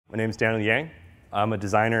My name is Daniel Yang. I'm a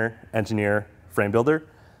designer, engineer, frame builder,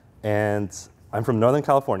 and I'm from Northern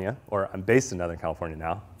California, or I'm based in Northern California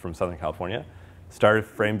now, from Southern California. Started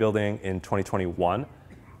frame building in 2021,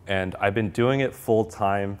 and I've been doing it full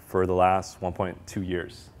time for the last 1.2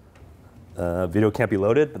 years. Video can't be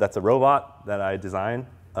loaded, but that's a robot that I designed.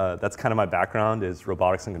 That's kind of my background, is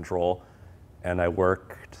robotics and control, and I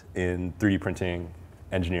worked in 3D printing,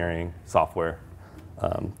 engineering, software,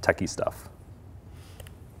 techie stuff.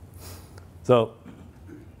 So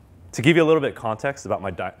to give you a little bit of context about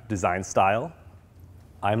my design style,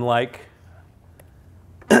 I like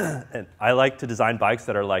to design bikes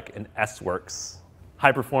that are like an S-Works,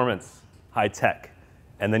 high performance, high tech.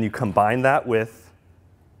 And then you combine that with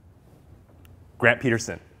Grant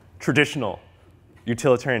Peterson, traditional,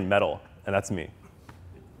 utilitarian metal, and that's me.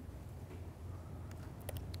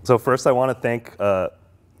 So first I want to thank the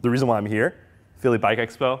reason why I'm here, Philly Bike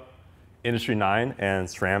Expo, Industry 9, and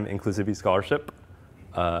SRAM Inclusivity Scholarship.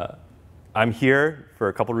 I'm here for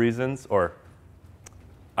a couple reasons, or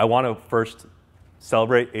I want to first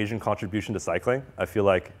celebrate Asian contribution to cycling. I feel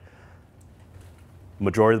like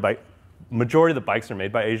majority of the bikes are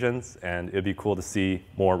made by Asians, and it'd be cool to see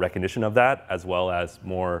more recognition of that, as well as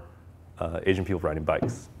more Asian people riding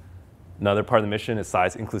bikes. Another part of the mission is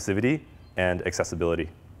size inclusivity and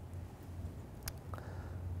accessibility.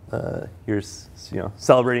 Here's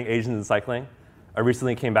celebrating Asians in cycling. I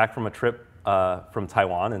recently came back from a trip from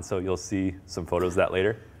Taiwan, and so you'll see some photos of that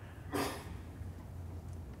later.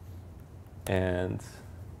 And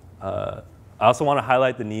I also want to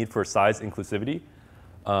highlight the need for size inclusivity.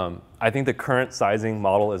 I think the current sizing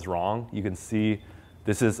model is wrong. You can see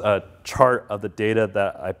this is a chart of the data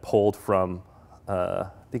that I pulled from, I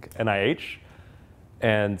think, NIH.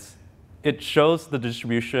 And it shows the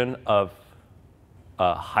distribution of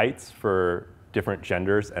heights for different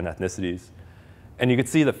genders and ethnicities. And you can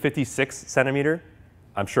see the 56 centimeter.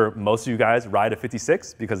 I'm sure most of you guys ride a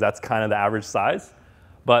 56 because that's kind of the average size.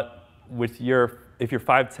 But if you're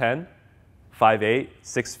 5'10", 5'8",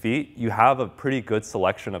 6 feet, you have a pretty good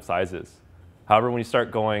selection of sizes. However, when you start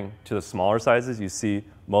going to the smaller sizes, you see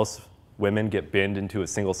most women get binned into a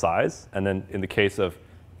single size. And then in the case of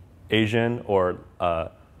Asian or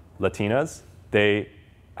Latinas, they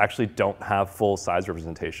actually don't have full size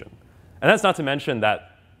representation. And that's not to mention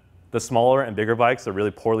that the smaller and bigger bikes are really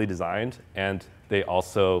poorly designed, and they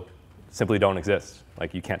also simply don't exist.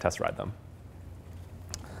 Like, you can't test ride them.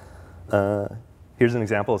 Here's an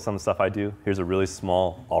example of some of the stuff I do. Here's a really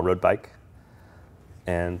small all-road bike.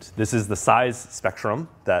 And this is the size spectrum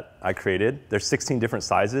that I created. There's 16 different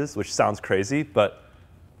sizes, which sounds crazy, but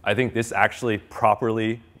I think this actually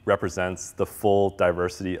properly represents the full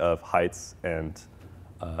diversity of heights and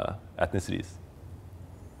ethnicities.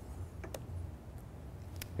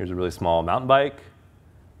 Here's a really small mountain bike,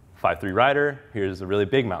 5'3" rider. Here's a really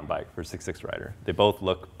big mountain bike for 6'6" rider. They both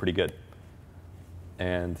look pretty good.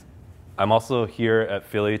 And I'm also here at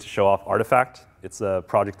Philly to show off Artefact. It's a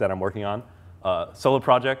project that I'm working on, solo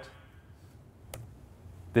project.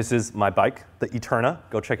 This is my bike, the Eterna.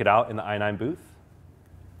 Go check it out in the i9 booth.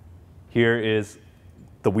 Here is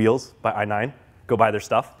the wheels by i9. Go buy their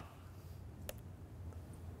stuff.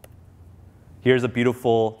 Here's a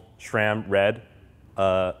beautiful SRAM red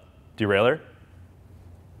derailleur.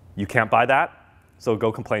 You can't buy that, so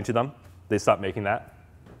go complain to them. They stopped making that.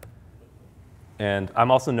 And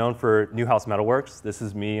I'm also known for Newhouse Metalworks. This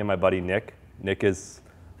is me and my buddy Nick. Nick is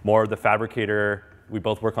more of the fabricator. We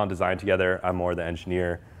both work on design together. I'm more the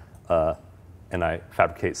engineer, and I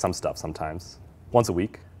fabricate some stuff sometimes, once a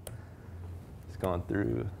week. Just going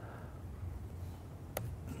through.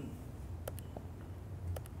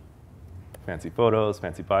 Fancy photos,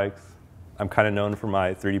 fancy bikes. I'm kind of known for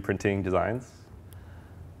my 3D printing designs.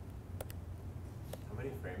 How many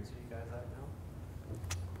frames do you guys have now?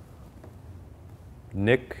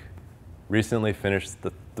 Nick recently finished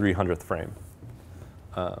the 300th frame.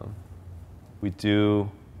 We do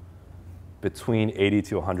between 80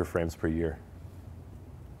 to 100 frames per year.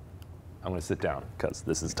 I'm going to sit down because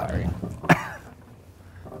this is tiring.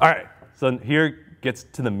 All right, so here gets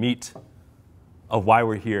to the meat of why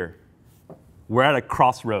we're here. We're at a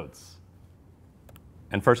crossroads.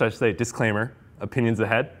 And first I should say, disclaimer, opinions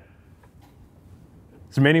ahead.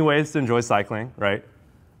 There's many ways to enjoy cycling, right?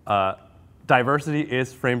 Diversity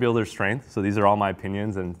is frame builder's strength, so these are all my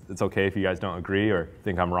opinions, and it's okay if you guys don't agree or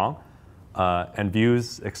think I'm wrong. And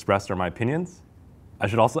views expressed are my opinions. I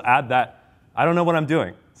should also add that I don't know what I'm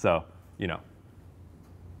doing, so,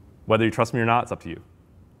 whether you trust me or not, it's up to you.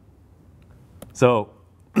 So,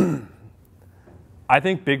 I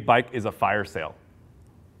think Big Bike is a fire sale.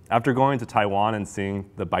 After going to Taiwan and seeing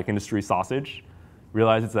the bike industry sausage,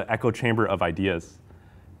 realize it's an echo chamber of ideas.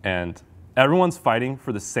 And everyone's fighting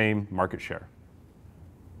for the same market share.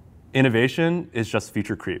 Innovation is just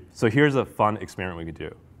feature creep. So here's a fun experiment we could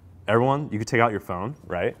do. Everyone, you could take out your phone,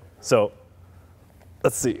 right? So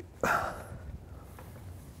let's see.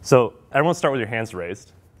 So everyone start with your hands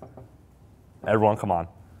raised. Everyone, come on.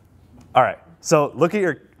 All right, so look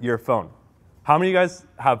at your phone. How many of you guys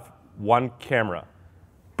have one camera?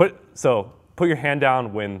 Put your hand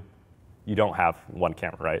down when you don't have one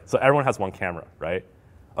camera, right? So everyone has one camera, right?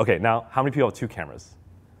 Okay, now how many people have two cameras?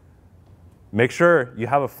 Make sure you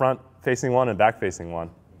have a front-facing one and back-facing one.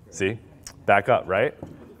 See? Back up, right?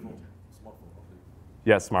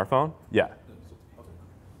 Yeah, smartphone? Yeah.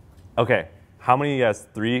 Okay, how many has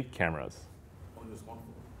 3 cameras?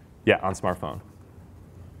 Yeah, on smartphone.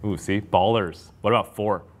 Ooh, see? Ballers. What about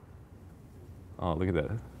 4? Oh, look at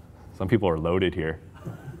that. Some people are loaded here.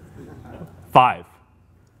 5.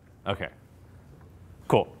 Okay.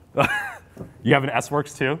 Cool. You have an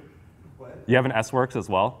S-Works too? What? You have an S-Works as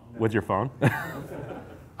well with your phone?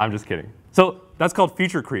 I'm just kidding. So that's called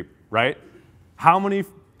feature creep, right? How many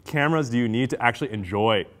cameras do you need to actually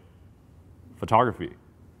enjoy photography?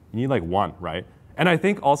 You need like 1, right? And I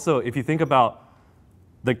think also, if you think about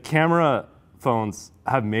the camera phones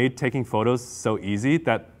have made taking photos so easy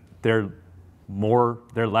that they're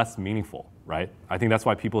less meaningful, right? I think that's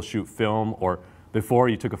why people shoot film, or before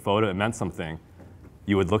you took a photo, it meant something.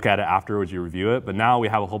 You would look at it afterwards, you review it, but now we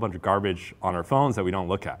have a whole bunch of garbage on our phones that we don't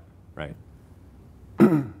look at, right?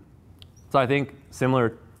 So I think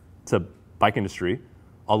similar to bike industry,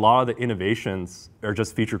 a lot of the innovations are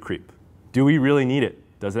just feature creep. Do we really need it?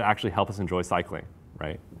 Does it actually help us enjoy cycling,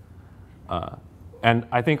 right? And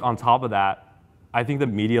I think on top of that, I think the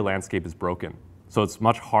media landscape is broken. So it's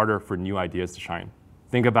much harder for new ideas to shine.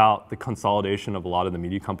 Think about the consolidation of a lot of the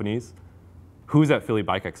media companies. Who's at Philly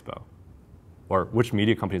Bike Expo? Or which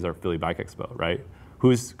media companies are at Philly Bike Expo, right?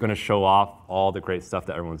 Who's going to show off all the great stuff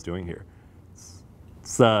that everyone's doing here?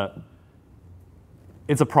 It's a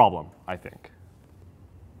problem, I think.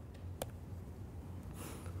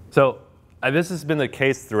 So this has been the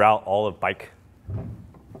case throughout all of bike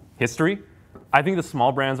history. I think the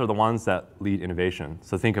small brands are the ones that lead innovation.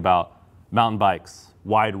 So think about mountain bikes,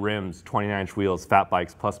 wide rims, 29-inch wheels, fat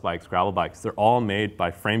bikes, plus bikes, gravel bikes. They're all made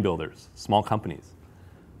by frame builders, small companies.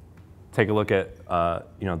 Take a look at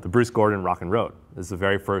the Bruce Gordon Rock and Road. This is the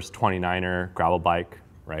very first 29er gravel bike,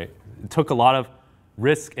 right? It took a lot of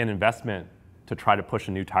risk and investment to try to push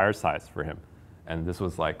a new tire size for him. And this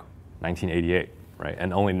was like 1988, right?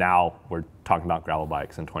 And only now we're talking about gravel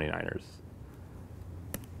bikes and 29ers.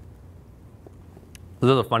 This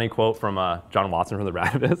is a funny quote from John Watson from The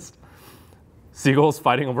Radivist. Seagulls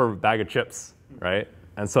fighting over a bag of chips, right?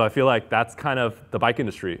 And so I feel like that's kind of the bike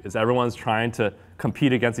industry, is everyone's trying to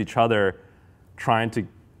compete against each other, trying to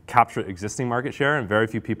capture existing market share, and very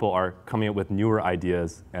few people are coming up with newer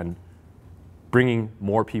ideas and bringing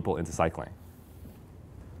more people into cycling.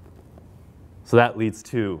 So that leads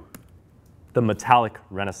to the metallic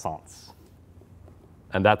renaissance.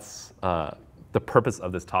 And that's the purpose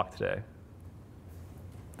of this talk today.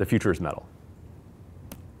 The future is metal.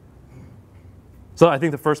 So I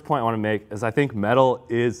think the first point I want to make is I think metal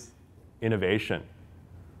is innovation.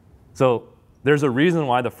 So there's a reason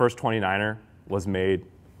why the first 29er was made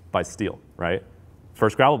by steel, right?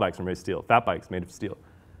 First gravel bikes were made of steel, fat bikes made of steel.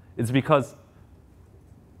 It's because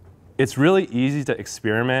it's really easy to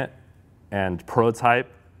experiment and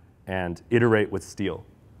prototype and iterate with steel.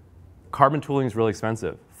 Carbon tooling is really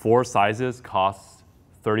expensive. 4 sizes cost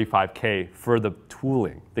 $35K for the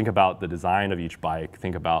tooling. Think about the design of each bike.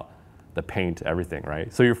 Think about the paint, everything,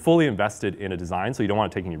 right? So you're fully invested in a design, so you don't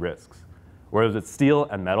want to take any risks. Whereas with steel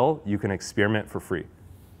and metal, you can experiment for free.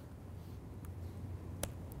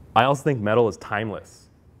 I also think metal is timeless.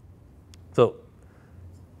 So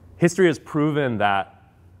history has proven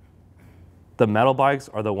that the metal bikes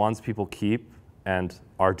are the ones people keep and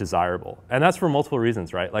are desirable. And that's for multiple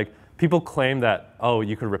reasons, right? Like, people claim that, oh,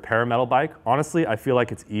 you can repair a metal bike. Honestly, I feel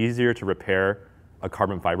like it's easier to repair a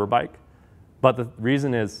carbon fiber bike. But the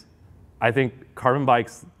reason is, I think carbon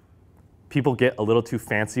bikes, people get a little too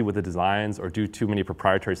fancy with the designs or do too many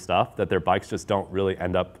proprietary stuff that their bikes just don't really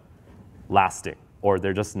end up lasting, or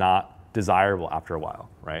they're just not desirable after a while,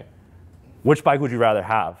 right? Which bike would you rather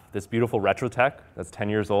have? This beautiful retro tech that's 10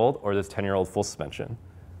 years old, or this 10-year-old full suspension?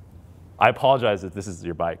 I apologize if this is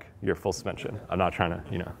your bike, your full suspension. I'm not trying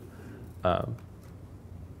to,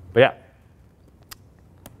 but yeah.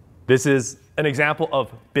 This is an example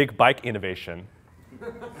of big bike innovation,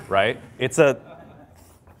 right? It's a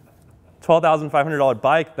 $12,500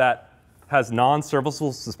 bike that has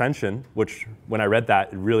non-serviceable suspension, which when I read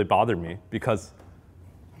that, it really bothered me because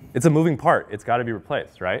It's a moving part. It's got to be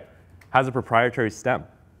replaced, right? Has a proprietary stem.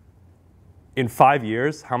 In 5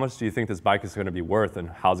 years, how much do you think this bike is going to be worth and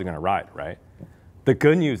how's it going to ride, right? The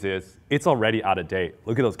good news is it's already out of date.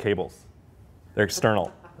 Look at those cables. They're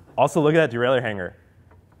external. Also, look at that derailleur hanger.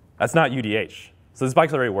 That's not UDH. So this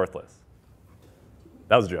bike's already worthless.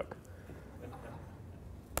 That was a joke.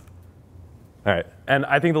 All right, and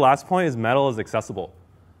I think the last point is metal is accessible.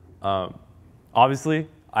 Obviously,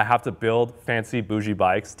 I have to build fancy bougie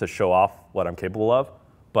bikes to show off what I'm capable of,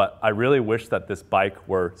 but I really wish that this bike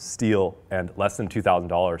were steel and less than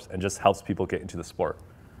 $2,000 and just helps people get into the sport.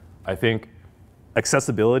 I think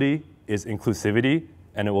accessibility is inclusivity,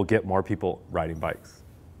 and it will get more people riding bikes.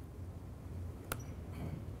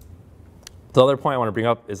 The other point I want to bring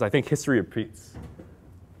up is I think history repeats.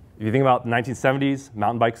 If you think about the 1970s,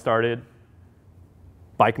 mountain bikes started.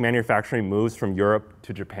 Bike manufacturing moves from Europe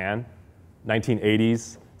to Japan.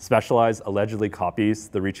 1980s, Specialized allegedly copies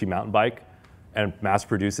the Ricci mountain bike and mass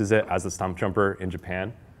produces it as a stump jumper in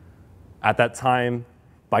Japan. At that time,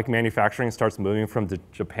 bike manufacturing starts moving from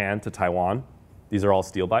Japan to Taiwan. These are all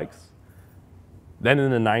steel bikes. Then in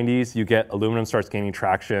the 90s, you get aluminum starts gaining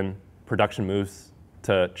traction, production moves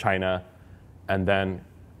to China, and then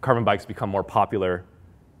carbon bikes become more popular.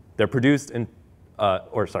 They're produced in, in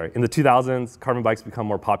the 2000s, carbon bikes become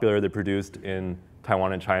more popular. They're produced in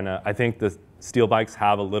Taiwan and China. I think the steel bikes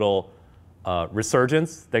have a little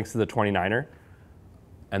resurgence thanks to the 29er.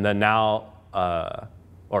 And then now,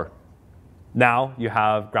 now you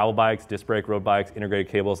have gravel bikes, disc brake, road bikes, integrated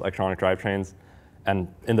cables, electronic drivetrains. And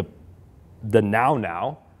in the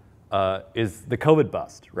now is the COVID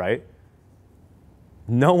bust, right?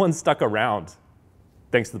 No one stuck around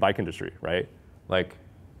thanks to the bike industry, right? Like,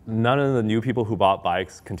 none of the new people who bought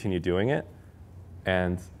bikes continue doing it.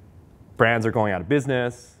 And brands are going out of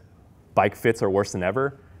business. Bike fits are worse than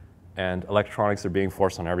ever. And electronics are being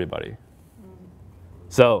forced on everybody.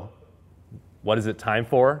 So what is it time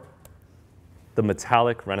for? The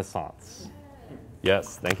metallic renaissance.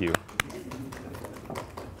 Yes, thank you.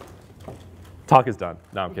 Talk is done.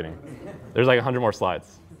 No, I'm kidding. There's like 100 more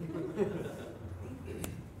slides.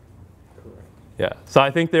 Yeah, so I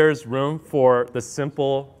think there's room for the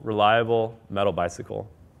simple, reliable metal bicycle.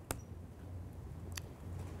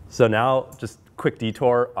 So now, just quick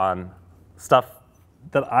detour on stuff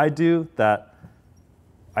that I do that,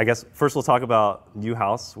 I guess, first we'll talk about New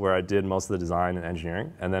House, where I did most of the design and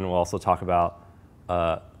engineering, and then we'll also talk about,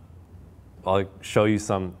 I'll show you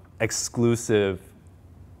some exclusive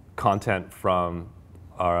content from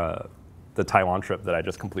the Taiwan trip that I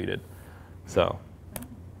just completed. So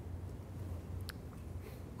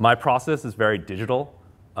my process is very digital.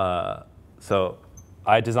 So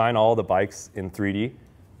I design all the bikes in 3D,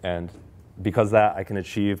 and because of that, I can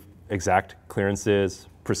achieve exact clearances,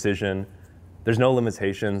 precision. There's no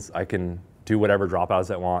limitations. I can do whatever dropouts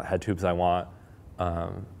I want, head tubes I want.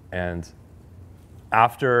 And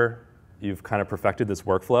after you've kind of perfected this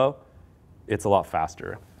workflow, it's a lot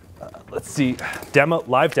faster. Let's see,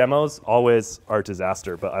 live demos always are a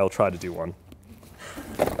disaster, but I'll try to do one.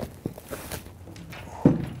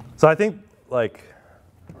 So I think, like,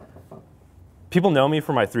 people know me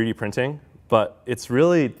for my 3D printing, but it's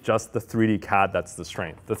really just the 3D CAD that's the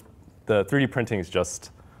strength. The 3D printing is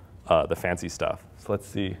just the fancy stuff. So let's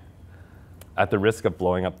see. At the risk of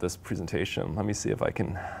blowing up this presentation, let me see if I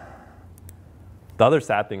can. The other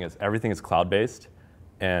sad thing is everything is cloud-based,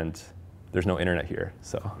 and there's no internet here,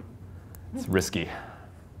 so it's risky.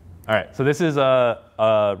 All right, so this is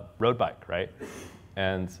a road bike, right?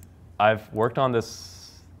 And I've worked on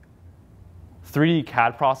this 3D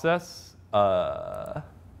CAD process.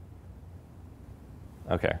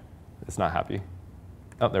 OK, it's not happy.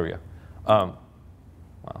 Oh, there we go. Wow.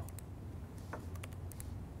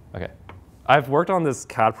 OK, I've worked on this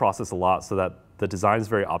CAD process a lot so that the design is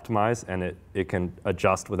very optimized and it can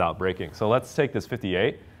adjust without breaking. So let's take this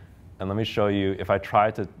 58, and let me show you if I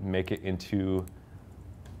try to make it into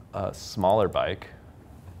a smaller bike.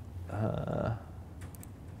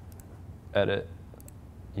 Edit.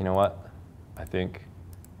 You know what? I think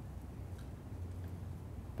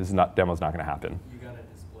this is not, demo's not going to happen. You got to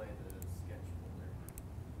display the sketch folder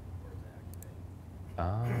for it to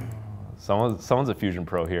activate. Someone's a Fusion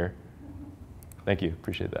Pro here. Thank you,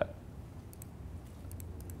 appreciate that.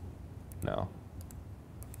 No.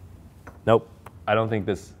 Nope, I don't think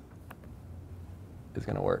this is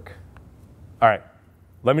going to work. All right,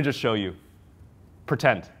 let me just show you.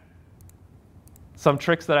 Pretend. Some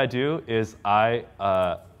tricks that I do is I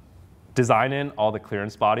design in all the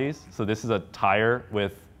clearance bodies. So this is a tire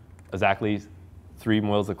with exactly 3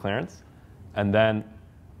 mils of clearance. And then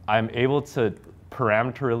I'm able to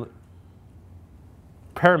parametrically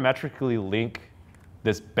parametrically link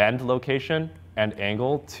this bend location and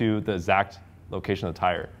angle to the exact location of the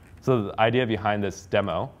tire. So the idea behind this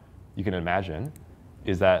demo, you can imagine,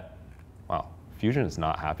 is that, wow, Fusion is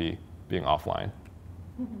not happy being offline.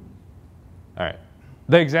 All right.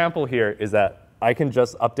 The example here is that I can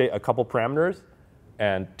just update a couple parameters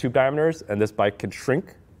and tube diameters, and this bike can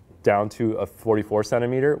shrink down to a 44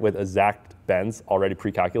 centimeter with exact bends already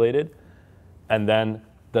pre-calculated. And then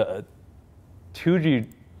the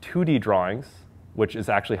 2D drawings, which is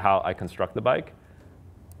actually how I construct the bike,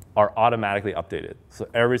 are automatically updated. So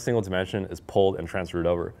every single dimension is pulled and transferred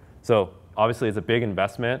over. So obviously it's a big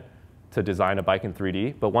investment to design a bike in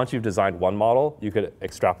 3D, but once you've designed one model, you could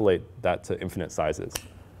extrapolate that to infinite sizes.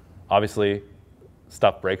 Obviously,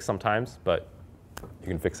 stuff breaks sometimes, but you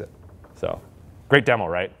can fix it. So great demo,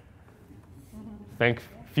 right? Thank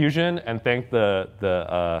Fusion and thank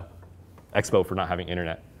the expo for not having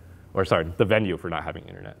internet. Or sorry, the venue for not having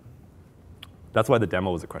internet. That's why the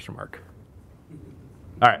demo was a question mark.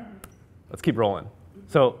 All right, let's keep rolling.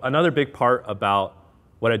 So another big part about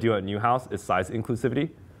what I do at Newhouse is size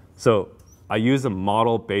inclusivity. So I use a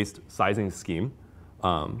model-based sizing scheme.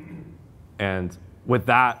 And with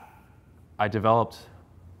that, I developed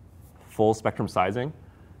full spectrum sizing.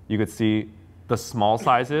 You could see the small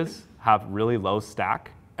sizes have really low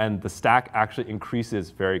stack, and the stack actually increases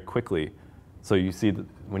very quickly. So you see that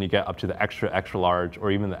when you get up to the extra, extra large,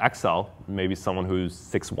 or even the XL, maybe someone who's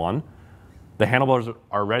 6'1", the handlebars are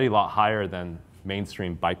already a lot higher than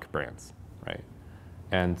mainstream bike brands, right?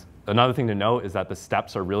 And another thing to note is that the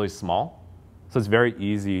steps are really small, so it's very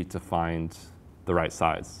easy to find the right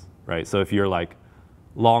size, right? So if you're like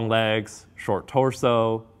long legs, short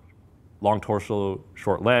torso, long torso,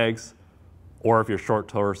 short legs, or if you're short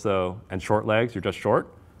torso and short legs, you're just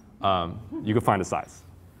short, you can find a size.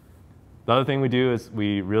 The other thing we do is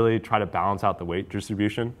we really try to balance out the weight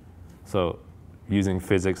distribution. So using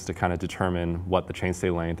physics to kind of determine what the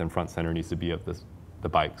chainstay length and front center needs to be of the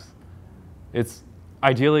bikes. It's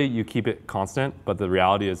ideally you keep it constant, but the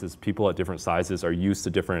reality is people at different sizes are used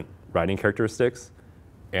to different riding characteristics,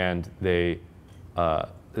 and there are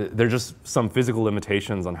just some physical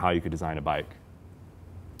limitations on how you could design a bike.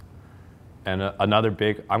 And another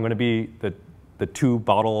big, I'm going to be the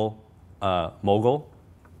two-bottle mogul.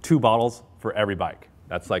 2 bottles for every bike.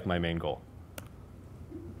 That's like my main goal.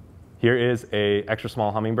 Here is a extra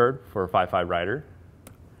small hummingbird for a 5.5 rider.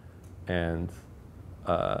 And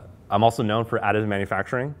I'm also known for additive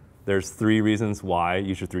manufacturing. There's 3 reasons why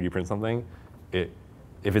you should 3D print something. If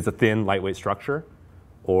it's a thin, lightweight structure,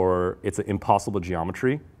 or it's an impossible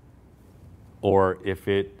geometry, or if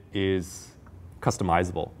it is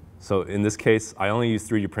customizable. So in this case, I only use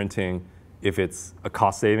 3D printing if it's a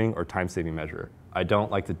cost-saving or time-saving measure. I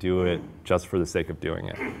don't like to do it just for the sake of doing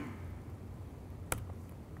it.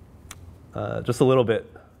 Just a little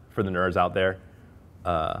bit for the nerds out there.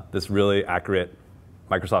 This really accurate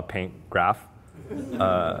Microsoft Paint graph.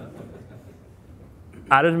 Additive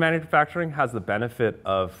manufacturing has the benefit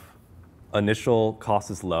of initial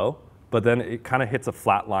cost is low, but then it kind of hits a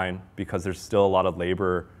flat line because there's still a lot of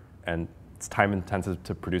labor and it's time intensive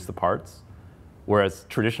to produce the parts. Whereas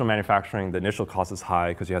traditional manufacturing, the initial cost is high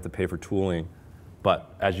because you have to pay for tooling.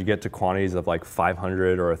 But as you get to quantities of like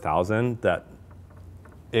 500 or 1,000,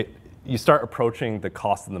 you start approaching the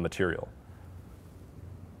cost of the material.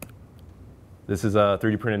 This is a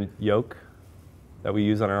 3D printed yoke that we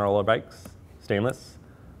use on all our bikes, stainless.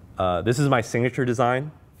 This is my signature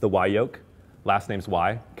design, the Y yoke. Last name's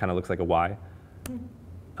Y, kind of looks like a Y.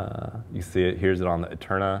 You see it, here's it on the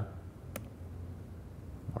Eterna.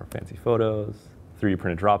 More fancy photos, 3D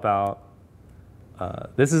printed dropout.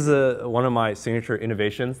 This is one of my signature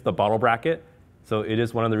innovations, the bottle bracket. So it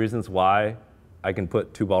is one of the reasons why I can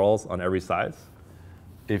put 2 bottles on every size.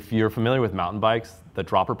 If you're familiar with mountain bikes, the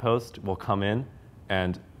dropper post will come in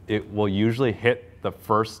and it will usually hit the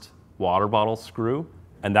first water bottle screw,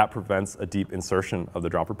 and that prevents a deep insertion of the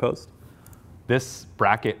dropper post. This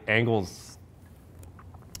bracket angles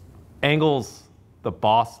the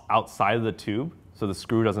boss outside of the tube so the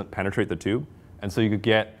screw doesn't penetrate the tube. And so you could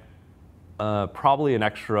get probably an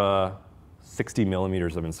extra 60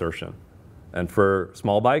 millimeters of insertion. And for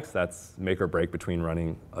small bikes, that's make or break between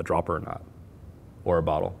running a dropper or not, or a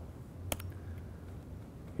bottle.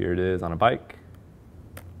 Here it is on a bike.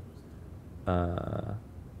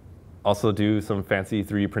 Also do some fancy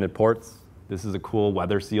 3D printed ports. This is a cool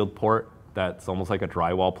weather sealed port that's almost like a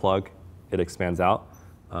drywall plug. It expands out.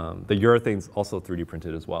 The urethane's also 3D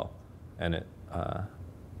printed as well. And it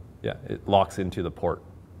locks into the port.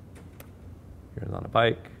 Here's on a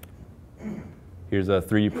bike. Here's a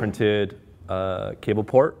 3D printed cable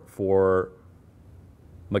port for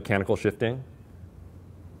mechanical shifting.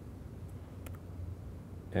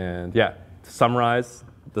 And yeah, to summarize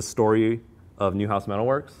the story of Newhouse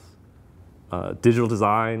Metalworks, digital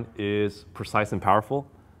design is precise and powerful.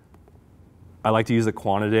 I like to use a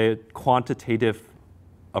quantitative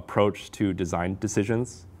approach to design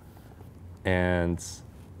decisions and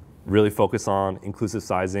really focus on inclusive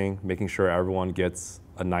sizing, making sure everyone gets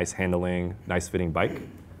a nice handling, nice fitting bike.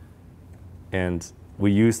 And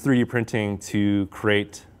we use 3D printing to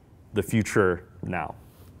create the future now.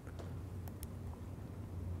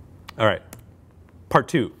 All right, part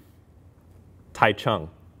 2, Taichung.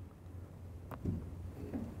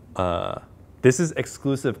 This is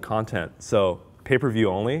exclusive content, so pay-per-view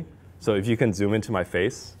only. So if you can zoom into my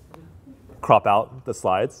face, crop out the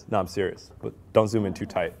slides. No, I'm serious, but don't zoom in too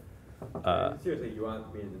tight. Seriously, you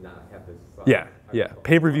want me to not have this slide? Yeah, yeah.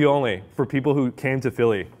 Pay-per-view only for people who came to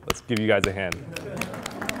Philly. Let's give you guys a hand.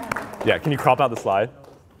 Yeah, can you crop out the slide?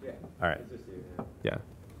 Yeah. All right. It's just you. Yeah.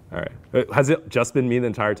 All right. Has it just been me the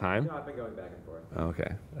entire time? No, I've been going back and forth.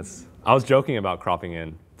 Okay. I was joking about cropping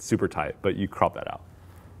in super tight, but you crop that out.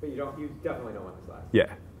 But you definitely don't want the slides.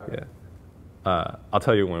 Yeah. Okay. Yeah. I'll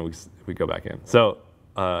tell you when we go back in. So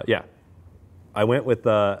yeah, I went with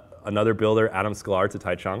another builder, Adam Sklar, to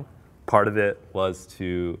Taichung. Part of it was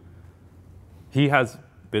he has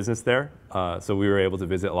business there, so we were able to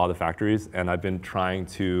visit a lot of the factories, and I've been trying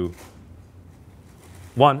to,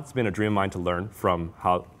 one, it's been a dream of mine to learn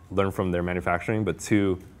from their manufacturing, but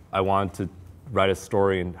two, I wanted to write a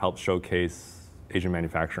story and help showcase Asian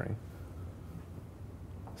manufacturing.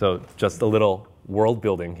 So just a little world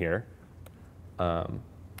building here.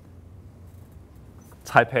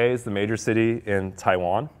 Taipei is the major city in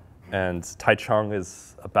Taiwan, and Taichung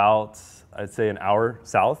is about, I'd say, an hour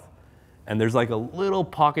south. And there's like a little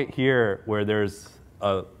pocket here where there's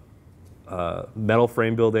a metal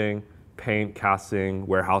frame building, paint, casting,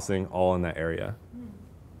 warehousing, all in that area.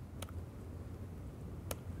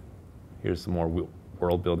 Here's some more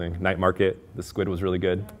world building. Night market, the squid was really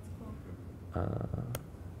good.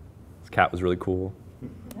 This cat was really cool.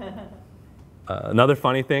 Another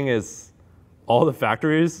funny thing is all the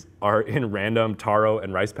factories are in random taro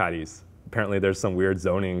and rice paddies. Apparently there's some weird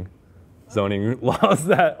zoning laws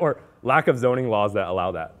that, or lack of zoning laws that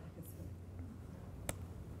allow that.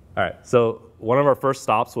 All right, so one of our first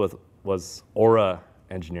stops was Aura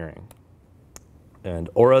Engineering. And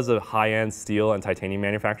Aura is a high-end steel and titanium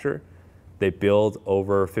manufacturer. They build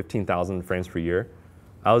over 15,000 frames per year.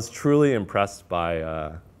 I was truly impressed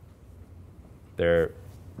by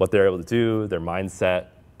what they're able to do, their mindset,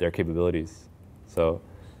 their capabilities. So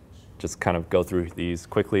just kind of go through these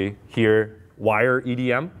quickly. Here, wire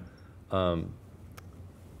EDM.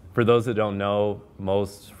 For those that don't know,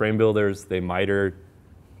 most frame builders, they miter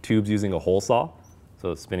tubes using a hole saw.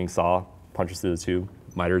 So a spinning saw punches through the tube,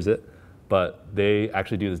 miters it. But they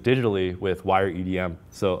actually do this digitally with wire EDM.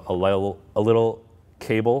 So a little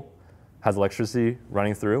cable has electricity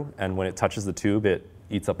running through, and when it touches the tube, it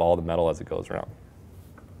eats up all the metal as it goes around.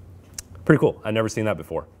 Pretty cool. I've never seen that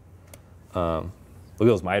before. Look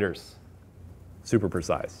at those miters. Super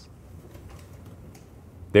precise.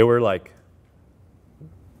 They were like,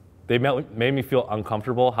 they made me feel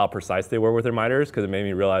uncomfortable how precise they were with their miters, because it made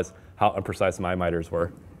me realize how imprecise my miters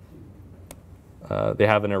were. They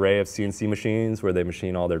have an array of CNC machines where they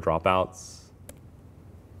machine all their dropouts.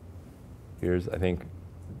 Here's, I think,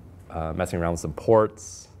 messing around with some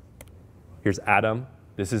ports. Here's Adam.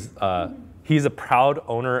 This is, he's a proud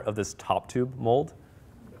owner of this top tube mold.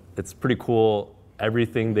 It's pretty cool.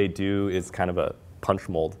 Everything they do is kind of a punch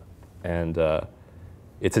mold. And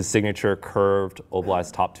it's his signature curved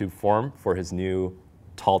ovalized top tube form for his new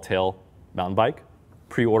tall tail mountain bike.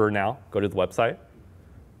 Pre-order now, go to the website.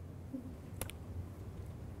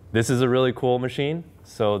 This is a really cool machine.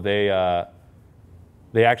 So they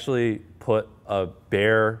actually put a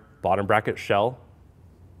bare bottom bracket shell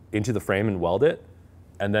into the frame and weld it.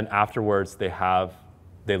 And then afterwards, they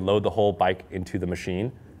load the whole bike into the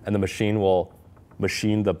machine, and the machine will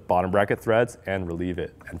machine the bottom bracket threads and relieve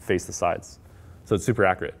it and face the sides. So it's super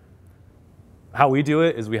accurate. How we do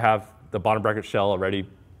it is we have the bottom bracket shell already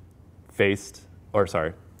faced, or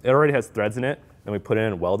sorry, it already has threads in it, and we put it in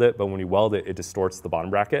and weld it, but when we weld it, it distorts the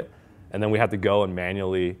bottom bracket, and then we have to go and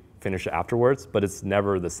manually finish it afterwards, but it's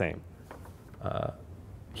never the same.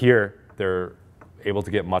 Here, they're able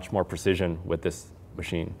to get much more precision with this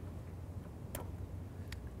machine.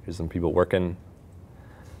 Here's some people working.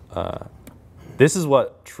 This is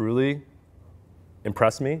what truly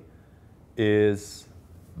impressed me, is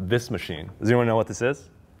this machine. Does anyone know what this is?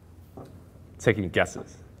 Taking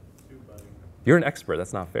guesses. You're an expert,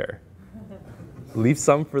 that's not fair. Leave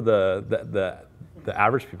some for the the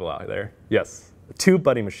average people out there. Yes, a tube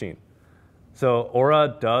budding machine. So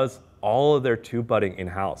Aura does all of their tube budding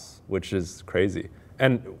in-house, which is crazy.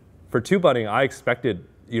 And for tube budding, I expected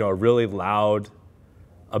a really loud,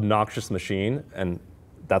 obnoxious machine, and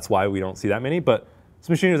that's why we don't see that many. But this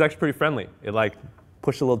machine is actually pretty friendly. It like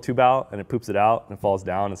pushes a little tube out, and it poops it out, and it falls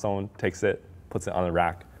down, and someone takes it, puts it on the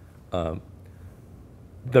rack.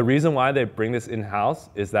 The reason why they bring this in-house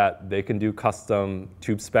is that they can do custom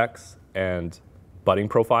tube specs and budding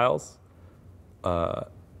profiles,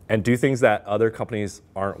 and do things that other companies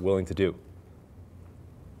aren't willing to do.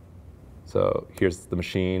 So here's the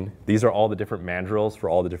machine. These are all the different mandrels for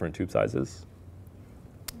all the different tube sizes.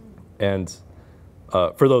 And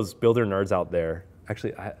for those builder nerds out there,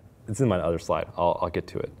 actually, it's in my other slide. I'll get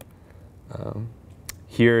to it.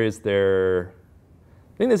 Here is their,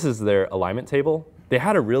 I think this is their alignment table. They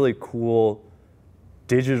had a really cool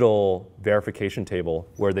digital verification table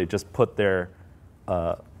where they just put their,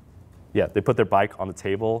 they put their bike on the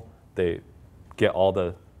table. They get all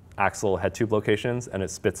the axle head tube locations, and it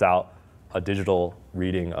spits out a digital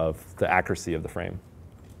reading of the accuracy of the frame.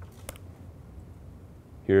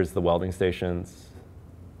 Here's the welding stations.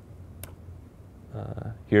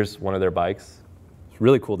 Here's one of their bikes. It's a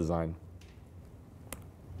really cool design.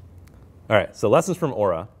 All right, so lessons from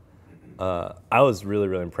Aura. I was really,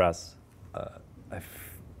 really impressed.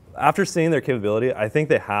 After seeing their capability, I think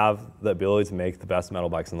they have the ability to make the best metal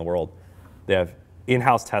bikes in the world. They have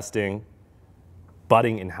in-house testing,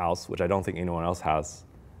 budding in-house, which I don't think anyone else has,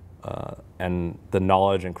 and the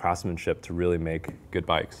knowledge and craftsmanship to really make good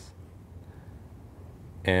bikes.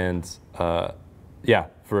 And yeah,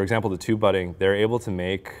 for example, the tube budding, they're able to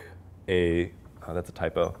make that's a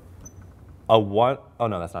typo. Oh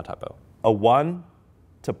no, that's not a typo. A 1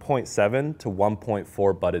 to 0.7 to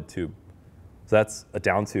 1.4 budded tube. So that's a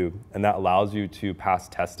down tube, and that allows you to pass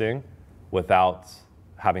testing without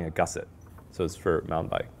having a gusset. So it's for mountain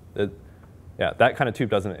bike. Yeah, that kind of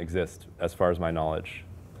tube doesn't exist as far as my knowledge.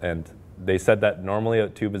 And they said that normally a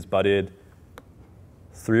tube is butted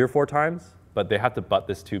 3 or 4 times, but they have to butt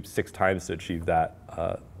this tube 6 times to achieve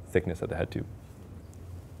that thickness of the head tube.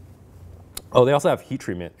 Oh, they also have heat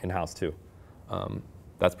treatment in-house too.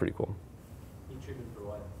 That's pretty cool. Heat treatment for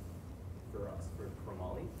what? For us, for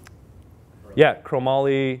chromoly? Yeah,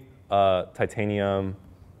 chromoly, titanium,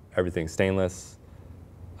 everything, stainless.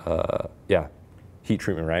 Yeah, heat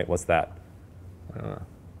treatment, right? What's that? I don't know.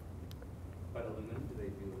 But aluminum, do they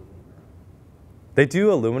do aluminum? They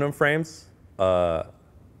do aluminum frames. I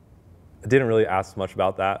didn't really ask much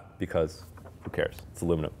about that because who cares? It's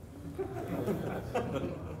aluminum.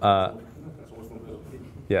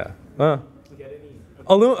 Yeah.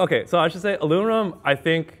 Okay, so I should say aluminum, I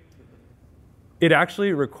think it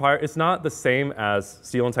actually it's not the same as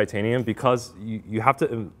steel and titanium because you have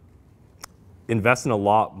to invest in a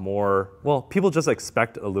lot more. Well, people just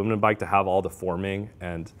expect aluminum bike to have all the forming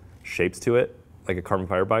and shapes to it, like a carbon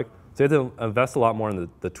fiber bike. So you have to invest a lot more in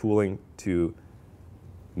the tooling to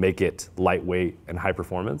make it lightweight and high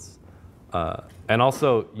performance. And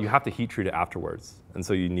also, you have to heat treat it afterwards. And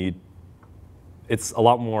so it's a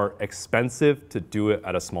lot more expensive to do it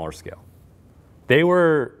at a smaller scale. They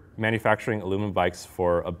were manufacturing aluminum bikes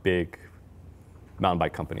for a big mountain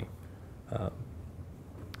bike company.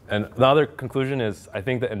 And the other conclusion is I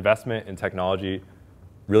think the investment in technology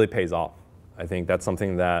really pays off. I think that's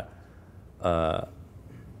something that I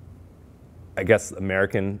guess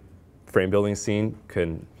American frame building scene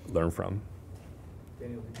can learn from.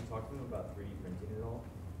 Daniel, did you talk to them about 3D printing at all?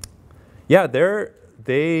 Yeah, they're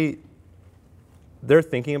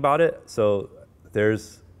thinking about it. So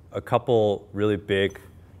there's a couple really big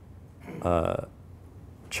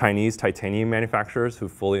Chinese titanium manufacturers who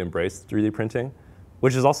fully embrace 3D printing,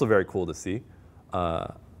 which is also very cool to see.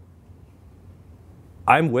 I'm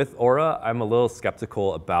with Aura. I'm a little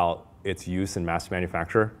skeptical about its use in mass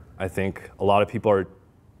manufacture. I think a lot of people are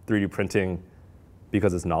 3D printing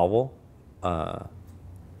because it's novel. Oh,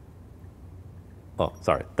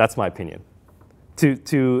 sorry, that's my opinion.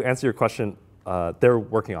 To answer your question, they're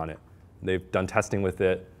working on it. They've done testing with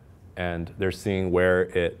it, and they're seeing where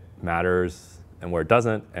it matters and where it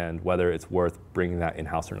doesn't, and whether it's worth bringing that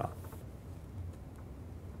in-house or not.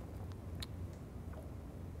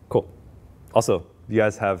 Cool. Also, if you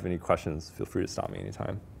guys have any questions, feel free to stop me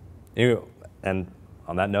anytime. And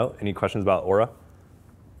on that note, any questions about Aura?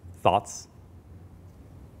 Thoughts?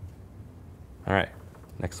 All right,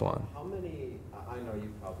 next one. How many, I know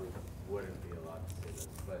you probably wouldn't be allowed to say this,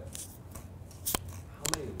 but how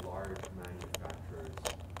many large manufacturers,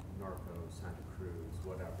 Norco, Santa Cruz,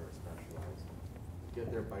 whatever, Specialized,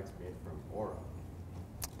 get their bikes made from Aura?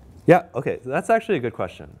 Yeah, okay, so that's actually a good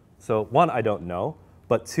question. So one, I don't know,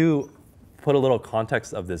 but two, put a little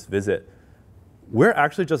context of this visit. We're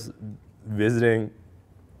actually just visiting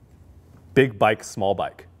big bike, small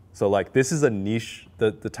bike. So like this is a niche,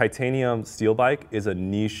 the titanium steel bike is a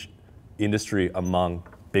niche industry among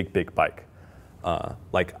big bike.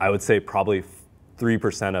 Like I would say probably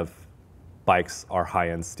 3% of bikes are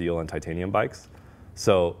high-end steel and titanium bikes.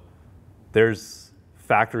 So there's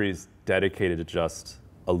factories dedicated to just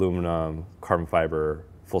aluminum, carbon fiber,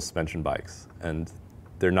 full suspension bikes. And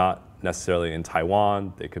they're not necessarily in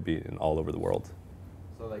Taiwan, they could be in all over the world.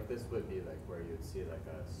 So like this would be like where you'd see like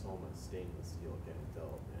a Soma stainless steel getting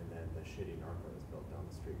built, and then the shitty Narco is built down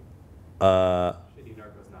the street. Shitty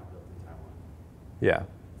Narco is not built in Taiwan. Yeah,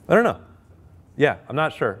 I don't know. Yeah, I'm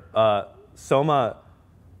not sure. Soma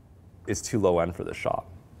is too low end for this shop.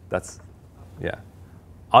 That's, yeah.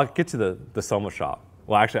 I'll get to the Soma shop.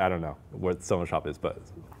 Well, actually, I don't know where the Soma shop is, but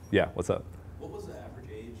yeah, what's up? What was the average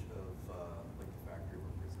age of like the factory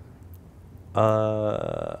workers there?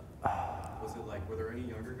 Was it like, were there any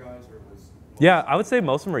younger guys, or was? Yeah, I would say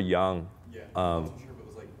most of them are young. Yeah, I wasn't sure if it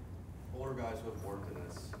was like older guys who have worked in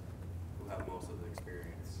this, who have most of the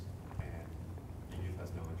experience, and the youth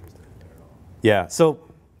has no interest in it there at all. Yeah, so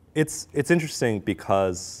it's interesting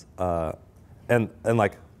because and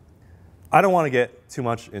like I don't want to get too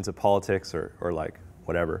much into politics or like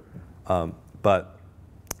whatever, but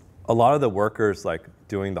a lot of the workers like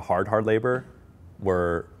doing the hard labor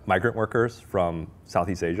were migrant workers from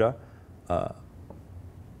Southeast Asia,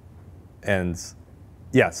 and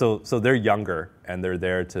yeah, so they're younger and they're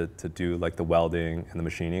there to do like the welding and the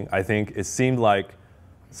machining. I think it seemed like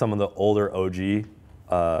some of the older OG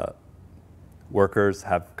workers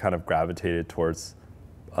have kind of gravitated towards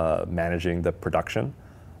managing the production,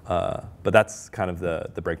 but that's kind of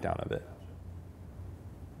the breakdown of it.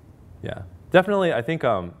 Yeah, definitely. I think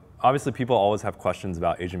obviously people always have questions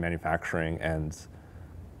about Asian manufacturing, and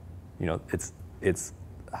you know it's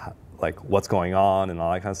like what's going on and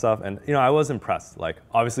all that kind of stuff. And you know, I was impressed. Like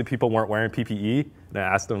obviously people weren't wearing PPE, and I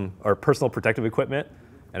asked them, or personal protective equipment,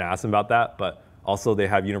 and I asked them about that. But also they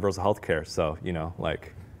have universal health care, so you know,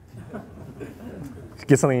 like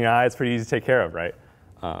get something in your eye, it's pretty easy to take care of, right?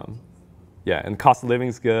 Yeah, and cost of living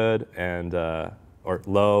is good and or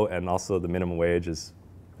low, and also the minimum wage is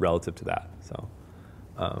relative to that. So,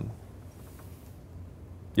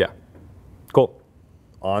 yeah, cool.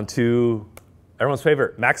 On to everyone's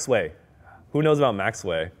favorite, Maxway. Who knows about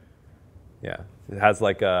Maxway? Yeah, it has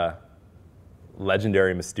like a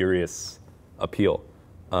legendary, mysterious appeal.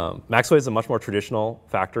 Maxway is a much more traditional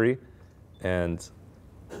factory, and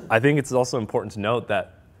I think it's also important to note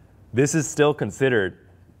that this is still considered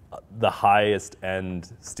the highest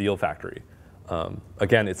end steel factory.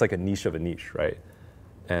 Again, it's like a niche of a niche, right?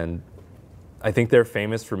 And I think they're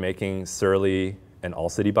famous for making Surly and All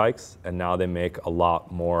City bikes, and now they make a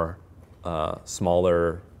lot more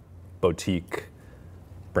smaller boutique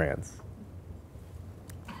brands.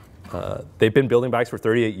 They've been building bikes for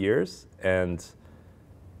 38 years, and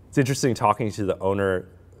it's interesting talking to the owner.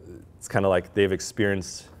 It's kind of like they've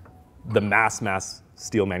experienced the mass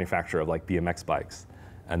steel manufacture of like BMX bikes,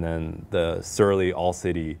 and then the Surly All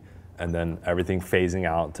City, and then everything phasing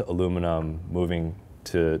out to aluminum, moving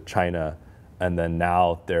to China, and then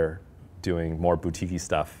now they're doing more boutique-y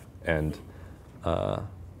stuff. And yeah,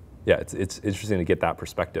 it's interesting to get that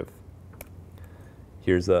perspective.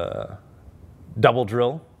 Here's a double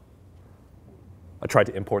drill. I tried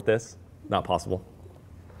to import this, not possible.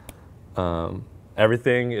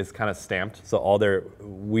 Everything is kind of stamped, so all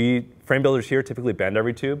frame builders here typically bend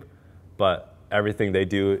every tube, but everything they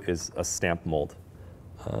do is a stamp mold.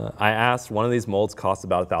 I asked, one of these molds costs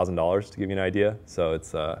about $1,000 to give you an idea, so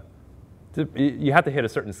it's you have to hit a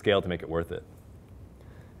certain scale to make it worth it.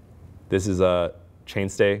 This is a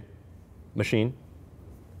chainstay machine,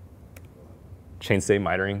 chainstay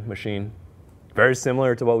mitering machine, very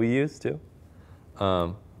similar to what we use too.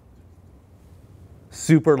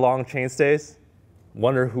 Super long chainstays.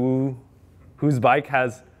 Wonder whose bike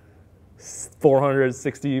has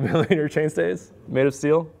 460 millimeter chainstays made of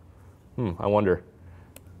steel? I wonder.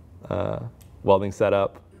 Welding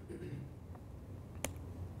setup.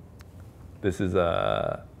 This is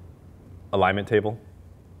a alignment table.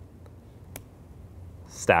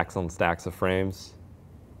 Stacks on stacks of frames.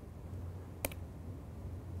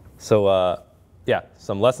 So yeah,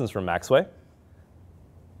 some lessons from Maxway.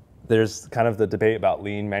 There's kind of the debate about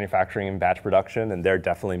lean manufacturing and batch production, and they're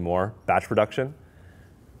definitely more batch production.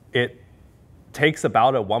 It takes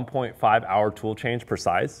about a 1.5 hour tool change per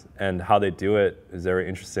size, and how they do it is very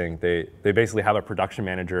interesting. They basically have a production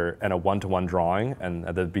manager and a one-to-one drawing, and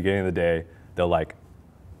at the beginning of the day, they'll like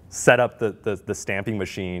set up the stamping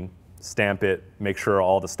machine, stamp it, make sure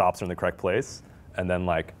all the stops are in the correct place, and then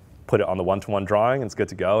like put it on the one-to-one drawing, and it's good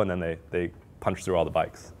to go, and then they punch through all the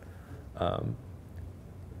bikes.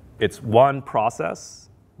 It's one process,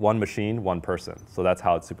 one machine, one person. So that's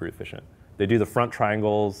how it's super efficient. They do the front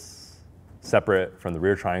triangles separate from the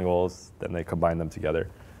rear triangles, then they combine them together.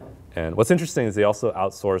 And what's interesting is they also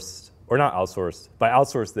outsourced, or not outsourced, by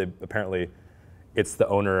outsourced, they apparently, it's the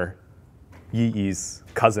owner, Yi's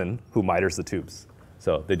cousin, who miters the tubes.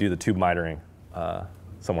 So they do the tube mitering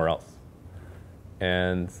somewhere else.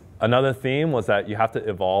 And another theme was that you have to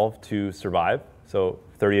evolve to survive. So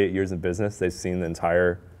 38 years in business, they've seen the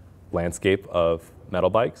entire landscape of metal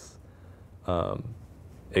bikes.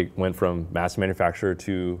 It went from mass manufacturer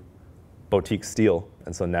to boutique steel.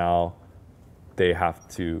 And so now they have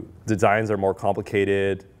to, designs are more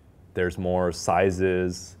complicated, there's more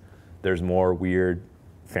sizes, there's more weird,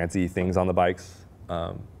 fancy things on the bikes.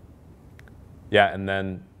 Yeah, and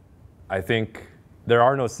then I think there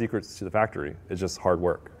are no secrets to the factory. It's just hard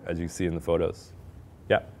work, as you see in the photos.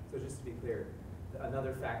 Yeah? So just to be clear,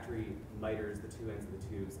 another factory miters the two ends of the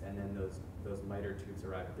tubes, and then those miter tubes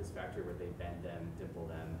arrive at this factory where they bend them, dimple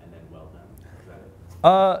them, and then weld them. Is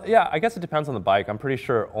that it? Yeah, I guess it depends on the bike. I'm pretty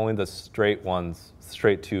sure only the straight ones,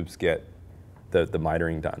 straight tubes get the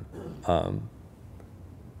mitering done.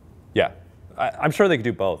 Yeah, I'm sure they could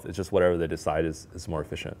do both. It's just whatever they decide is more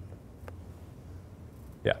efficient.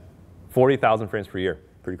 Yeah, 40,000 frames per year,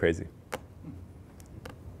 pretty crazy.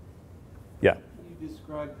 Yeah. You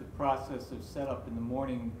described the process of setup in the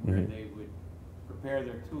morning where they would prepare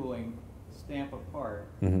their tooling, stamp a part,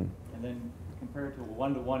 and then compare it to a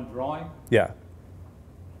one-to-one drawing. Yeah.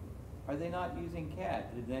 Are they not using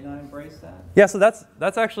CAD? Did they not embrace that? Yeah, so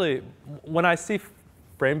that's actually, when I see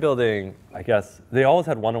frame building, I guess, they always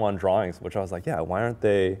had one-to-one drawings, which I was like, yeah, why aren't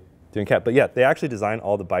they doing CAD? But yeah, they actually designed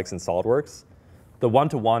all the bikes in SolidWorks. The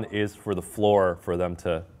one-to-one is for the floor for them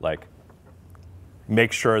to like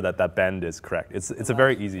make sure that that bend is correct. It's a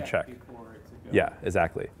very easy check. Yeah,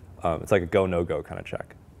 exactly. It's like a go, no-go kind of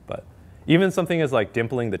check. But even something as like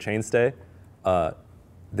dimpling the chainstay,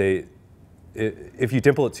 if you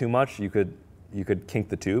dimple it too much, you could kink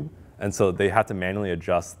the tube. And so they have to manually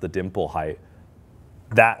adjust the dimple height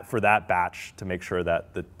for that batch to make sure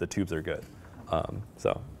that the tubes are good.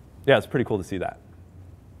 So yeah, it's pretty cool to see that.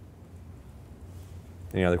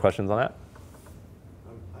 Any other questions on that? I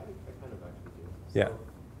kind of actually do. Yeah. So,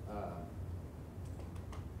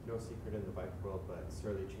 no secret in the bike world, but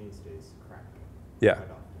Surly chainstays crack Yeah.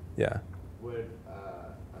 quite often. Yeah. Would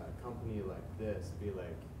a company like this be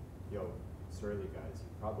like, yo, Surly guys, you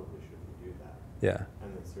probably shouldn't do that? Yeah.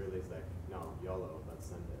 And then Surly's like, no, YOLO, let's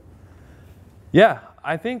send it. Yeah,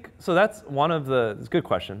 I think, so that's one of the, it's a good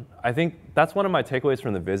question. I think that's one of my takeaways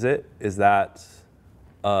from the visit is that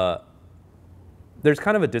there's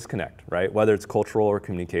kind of a disconnect, right? Whether it's cultural or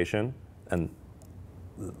communication. And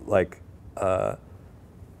like,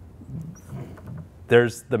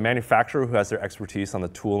 there's the manufacturer who has their expertise on the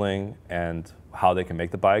tooling and how they can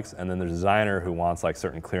make the bikes. And then there's the designer who wants like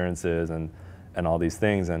certain clearances and all these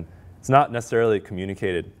things. And it's not necessarily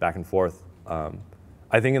communicated back and forth. I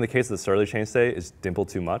think in the case of the Surly chainstay, it's dimpled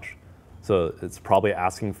too much. So it's probably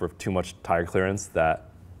asking for too much tire clearance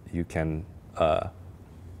that you can,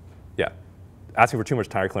 asking for too much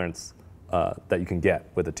tire clearance that you can get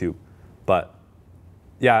with a tube. But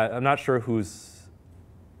yeah, I'm not sure who's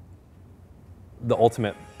the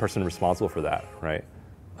ultimate person responsible for that, right?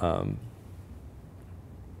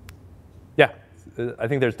 Yeah, I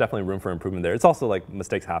think there's definitely room for improvement there. It's also like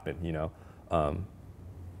mistakes happen, you know.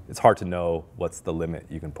 It's hard to know what's the limit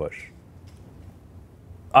you can push.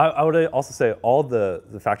 I would also say all the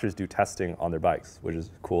factories do testing on their bikes, which is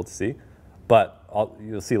cool to see. But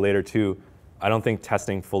you'll see later too, I don't think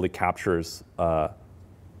testing fully captures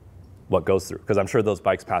what goes through. Because I'm sure those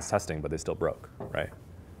bikes passed testing, but they still broke, right?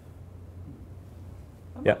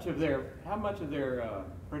 How much of their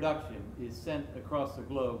production is sent across the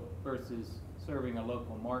globe versus serving a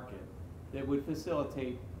local market that would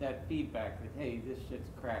facilitate that feedback that, hey, this shit's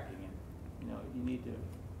cracking and you know, you need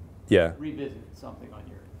to revisit something on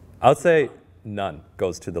your... I would say none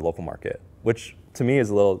goes to the local market, which to me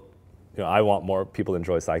is a little, you know, I want more people to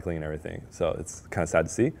enjoy cycling and everything. So it's kind of sad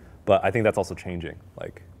to see, but I think that's also changing.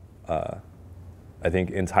 Like, I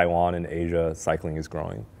think in Taiwan and Asia, cycling is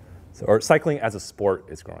growing. So, or cycling as a sport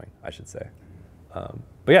is growing, I should say.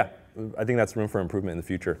 But yeah, I think that's room for improvement in the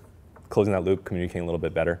future. Closing that loop, communicating a little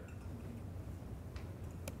bit better.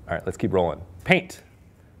 All right, let's keep rolling. Paint.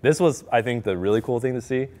 This was, I think, the really cool thing to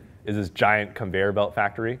see is this giant conveyor belt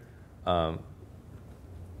factory. Yeah,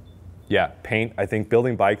 paint. I think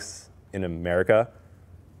building bikes in America,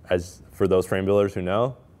 as for those frame builders who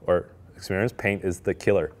know, or experience, paint is the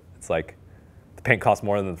killer. It's like the paint costs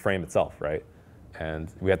more than the frame itself, right?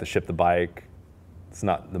 And we have to ship the bike. It's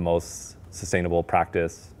not the most sustainable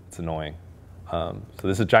practice. It's annoying. So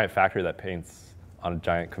this is a giant factory that paints on a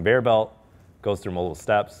giant conveyor belt, goes through multiple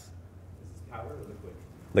steps. Is this powder or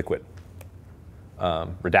liquid?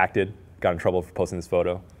 Liquid. Redacted. Got in trouble for posting this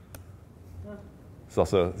photo. It's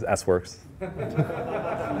also S-Works.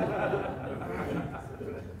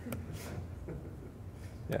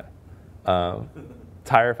 Yeah.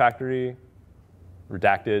 Tire factory.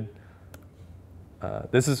 Redacted.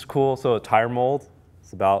 This is cool. So a tire mold.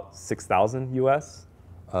 It's about 6,000 US.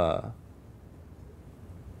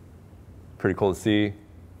 Pretty cool to see.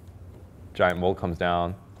 Giant mold comes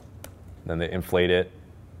down. Then they inflate it.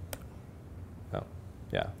 Oh,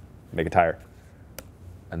 yeah, make a tire.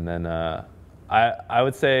 And then I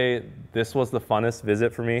would say this was the funnest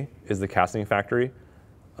visit for me, is the casting factory.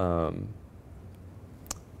 I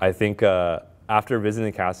think after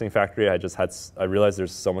visiting the casting factory, I realized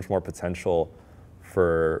there's so much more potential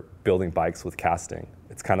for building bikes with casting.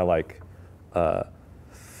 It's kind of like,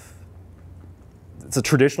 it's a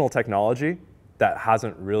traditional technology that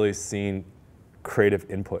hasn't really seen creative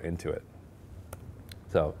input into it.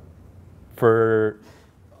 So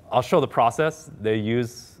I'll show the process. They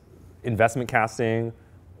use investment casting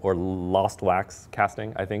or lost wax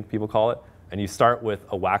casting, I think people call it. And you start with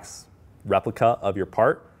a wax replica of your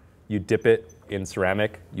part. You dip it in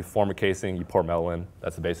ceramic, you form a casing, you pour metal in.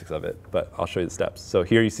 That's the basics of it, but I'll show you the steps. So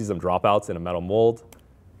here you see some dropouts in a metal mold.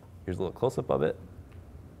 Here's a little close-up of it.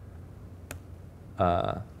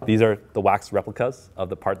 These are the wax replicas of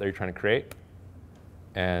the part that you're trying to create.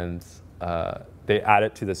 And they add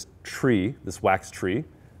it to this tree, this wax tree,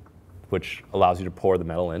 which allows you to pour the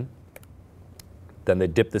metal in. Then they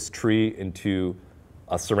dip this tree into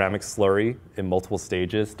a ceramic slurry in multiple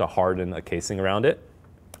stages to harden a casing around it.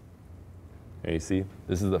 Here you see,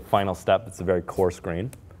 this is the final step. It's a very coarse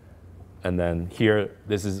grain. And then here,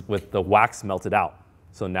 this is with the wax melted out.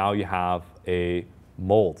 So now you have a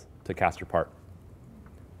mold to cast your part.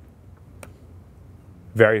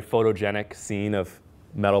 Very photogenic scene of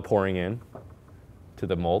metal pouring in to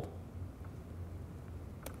the mold.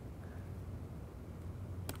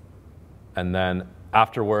 And then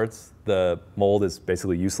afterwards, the mold is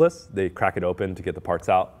basically useless. They crack it open to get the parts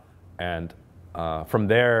out. And from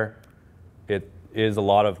there, it is a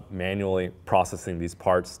lot of manually processing these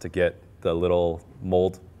parts to get the little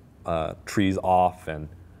mold trees off. And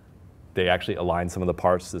they actually align some of the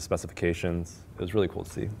parts to the specifications. It was really cool to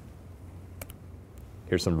see.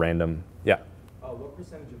 Here's some random, yeah. What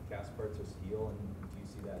percentage of cast parts are steel, and do you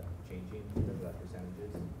see that changing, whatever that percentage is?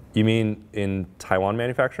 You mean in Taiwan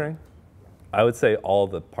manufacturing? I would say all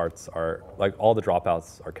the parts are, like all the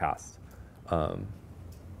dropouts are cast. What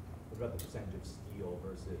about the percentage of steel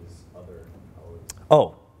versus other alloys?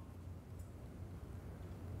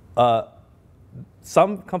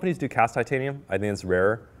 Some companies do cast titanium. I think it's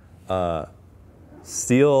rarer.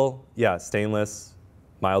 Steel, yeah, stainless,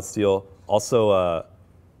 mild steel. Also,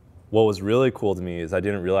 what was really cool to me is I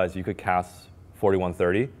didn't realize you could cast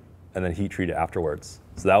 4130 and then heat treat it afterwards.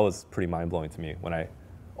 So that was pretty mind-blowing to me when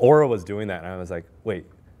Aura was doing that, and I was like, wait,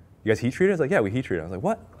 you guys heat treat it? I was like, yeah, we heat treat it. I was like,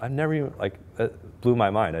 what? I've never even, like, that blew my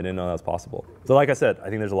mind. I didn't know that was possible. So like I said, I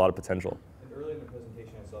think there's a lot of potential. And earlier in the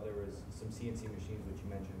presentation, I saw there was some CNC machines which you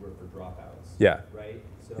mentioned were for dropouts. Yeah. Right?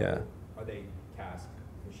 So yeah. Are they cast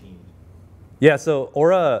machined? Yeah, so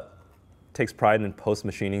Aura takes pride in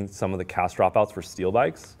post-machining some of the cast dropouts for steel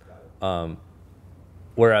bikes.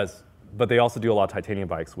 But they also do a lot of titanium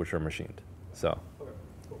bikes, which are machined. So. Okay,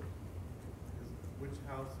 cool. Which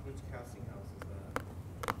casting house is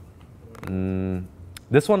that?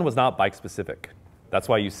 This one was not bike specific. That's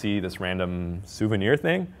why you see this random souvenir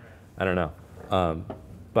thing. I don't know.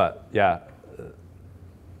 But yeah,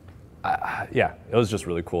 yeah, it was just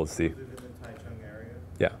really cool to see. Is it in the Taichung area?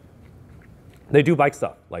 Yeah. They do bike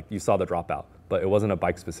stuff, like you saw the dropout, but it wasn't a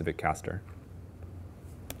bike specific caster.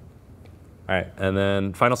 All right, and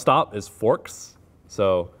then final stop is forks.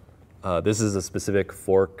 So this is a specific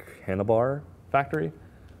fork handlebar factory.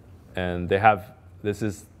 And this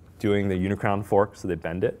is doing the unicrown fork, so they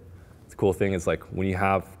bend it. The cool thing is like when you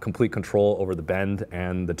have complete control over the bend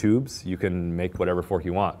and the tubes, you can make whatever fork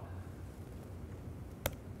you want.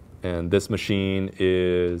 And this machine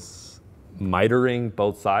is mitering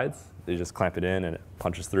both sides. They just clamp it in and it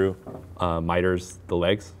punches through. Miters the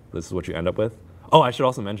legs. This is what you end up with. Oh, I should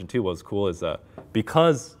also mention too, what's cool is for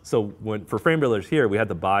frame builders here, we had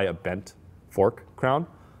to buy a bent fork crown.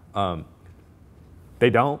 They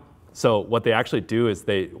don't. So what they actually do is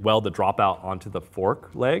they weld the dropout onto the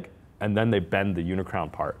fork leg, and then they bend the unicrown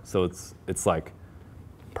part. So it's like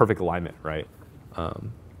perfect alignment, right?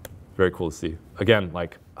 Very cool to see. Again,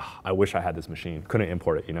 like, I wish I had this machine. Couldn't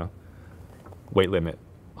import it, you know? Weight limit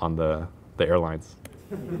on the airlines.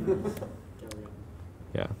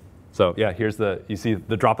 Yeah. So yeah, here's you see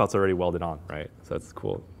the dropout's already welded on, right? So that's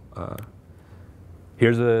cool.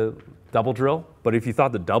 Here's a double drill. But if you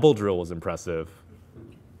thought the double drill was impressive,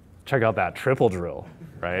 check out that triple drill,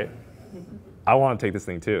 right? I want to take this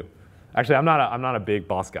thing too. Actually, I'm not a big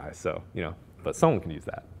boss guy, so, you know, but someone can use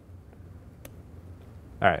that.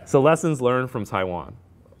 All right, so lessons learned from Taiwan.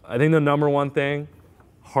 I think the number one thing,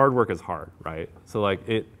 hard work is hard, right? So like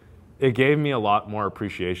it gave me a lot more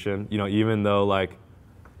appreciation, you know, even though like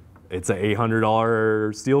it's an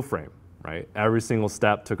 $800 steel frame, right? Every single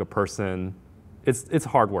step took a person. It's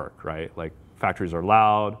hard work, right? Like factories are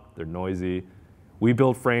loud, they're noisy. We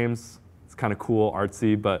build frames, it's kind of cool,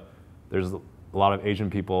 artsy, but there's a lot of Asian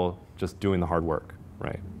people just doing the hard work,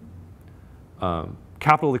 right?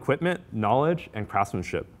 Capital equipment, knowledge, and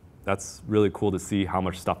craftsmanship. That's really cool to see how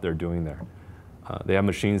much stuff they're doing there. They have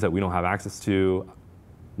machines that we don't have access to,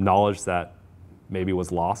 knowledge that maybe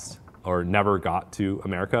was lost or never got to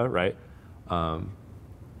America, right? And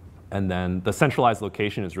then the centralized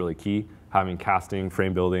location is really key. Having casting,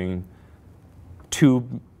 frame building,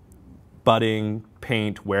 tube budding,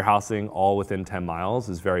 paint, warehousing, all within 10 miles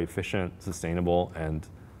is very efficient, sustainable, and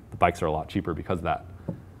the bikes are a lot cheaper because of that.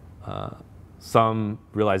 Some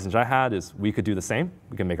realizations I had is we could do the same.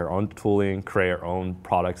 We can make our own tooling, create our own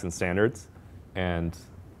products and standards. And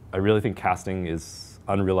I really think casting is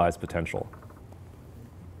unrealized potential.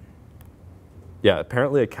 Yeah,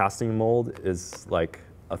 apparently a casting mold is like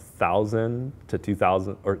 1,000 to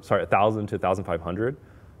 2,000, or sorry, 1,000 to 1,500,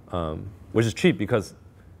 which is cheap because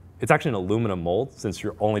it's actually an aluminum mold since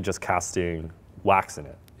you're only just casting wax in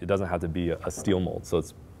it. It doesn't have to be a steel mold, so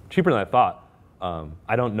it's cheaper than I thought.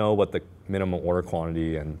 I don't know what the minimum order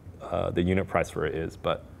quantity and the unit price for it is,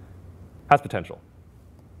 but has potential.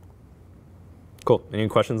 Cool. Any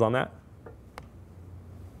questions on that?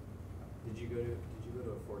 Did you go to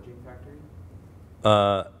a forging factory?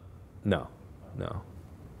 No.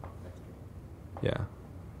 Yeah.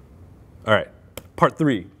 All right. Part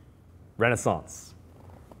 3, Renaissance.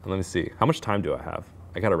 And let me see. How much time do I have?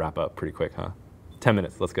 I got to wrap up pretty quick, huh? 10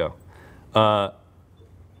 minutes. Let's go.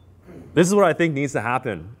 This is what I think needs to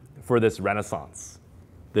happen for this renaissance,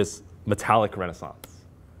 this metallic renaissance.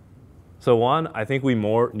 So one, I think we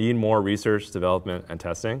need more research, development, and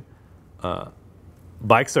testing.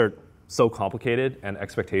 Bikes are so complicated and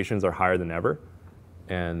expectations are higher than ever.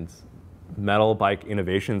 And metal bike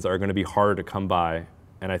innovations are going to be harder to come by.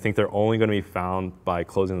 And I think they're only going to be found by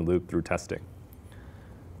closing the loop through testing.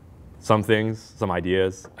 Some things, some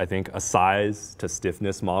ideas, I think a size to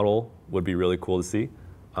stiffness model would be really cool to see.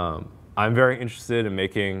 I'm very interested in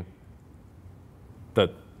making the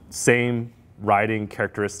same riding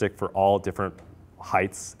characteristic for all different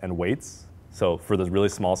heights and weights. So for the really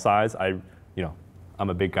small size, I'm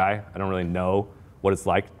a big guy. I don't really know what it's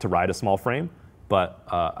like to ride a small frame, but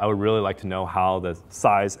I would really like to know how the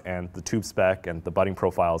size and the tube spec and the budding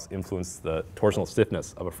profiles influence the torsional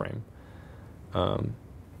stiffness of a frame.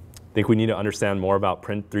 I think we need to understand more about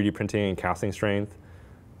 3D printing and casting strength.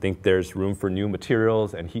 I think there's room for new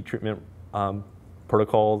materials and heat treatment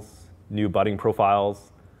protocols, new budding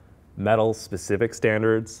profiles, metal-specific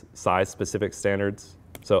standards, size-specific standards.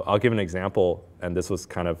 So I'll give an example, and this was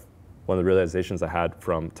kind of one of the realizations I had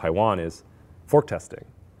from Taiwan is fork testing.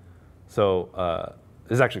 So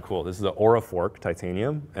this is actually cool. This is an Aura fork,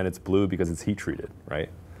 titanium, and it's blue because it's heat treated, right?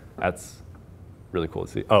 That's really cool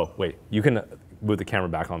to see. Oh, wait, you can move the camera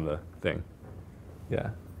back on the thing. Yeah,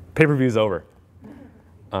 pay-per-view's over.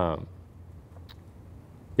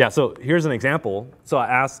 Yeah, so here's an example. So I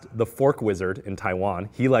asked the fork wizard in Taiwan.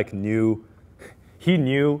 He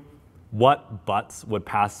knew what butts would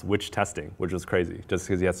pass which testing, which was crazy, just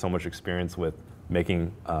because he had so much experience with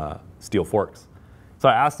making steel forks. So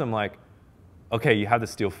I asked him, like, okay, you have the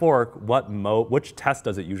steel fork. Which test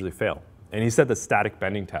does it usually fail? And he said the static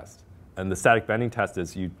bending test. And the static bending test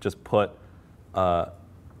is you just put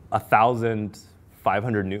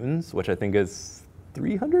 1,500 newtons, which I think is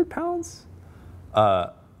 300 pounds,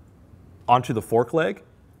 onto the fork leg,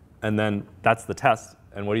 and then that's the test.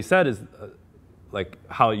 And what he said is, like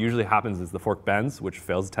how it usually happens is the fork bends, which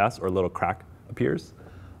fails the test, or a little crack appears.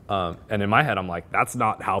 And in my head, I'm like, that's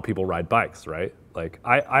not how people ride bikes, right? Like,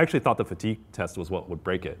 I actually thought the fatigue test was what would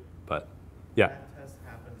break it, but yeah. That test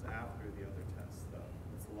happens after the other tests, though.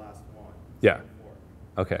 It's the last one. Yeah. Fork.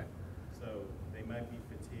 Okay. So they might be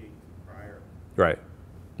fatigued prior. Right.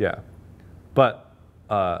 Yeah. But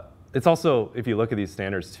it's also, if you look at these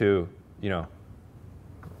standards too,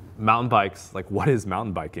 mountain bikes, like what is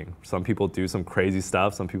mountain biking? Some people do some crazy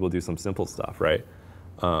stuff, some people do some simple stuff, right?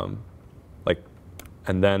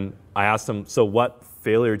 And then I asked him, so what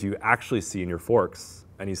failure do you actually see in your forks?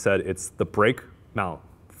 And he said, it's the brake mount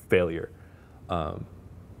failure. And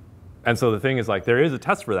so the thing is, like, there is a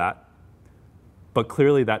test for that, but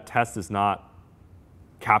clearly that test is not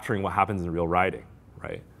capturing what happens in real riding,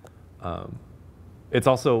 right? It's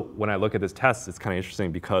also, when I look at this test, it's kind of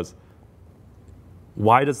interesting because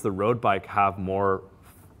why does the road bike have more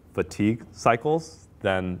fatigue cycles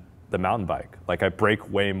than the mountain bike? Like, I brake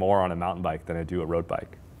way more on a mountain bike than I do a road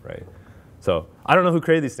bike, right? So I don't know who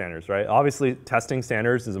created these standards, right? Obviously, testing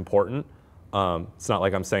standards is important. It's not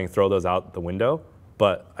like I'm saying throw those out the window,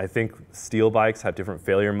 but I think steel bikes have different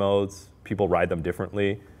failure modes. People ride them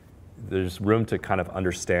differently. There's room to kind of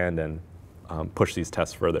understand and push these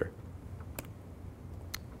tests further.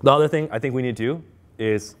 The other thing I think we need to do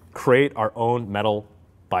is create our own metal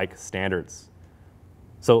bike standards.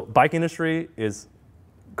 So bike industry is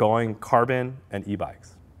going carbon and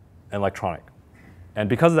e-bikes and electronic. And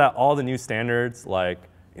because of that, all the new standards like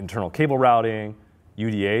internal cable routing,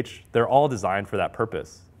 UDH, they're all designed for that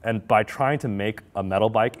purpose. And by trying to make a metal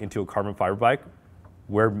bike into a carbon fiber bike,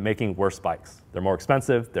 we're making worse bikes. They're more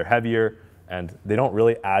expensive, they're heavier, and they don't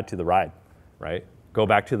really add to the ride, right? Go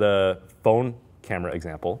back to the phone camera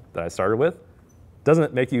example that I started with.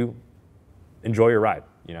 Doesn't make you enjoy your ride,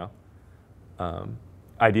 you know?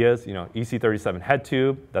 Ideas, you know, EC37 head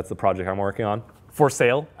tube, that's the project I'm working on. For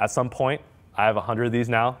sale at some point. I have 100 of these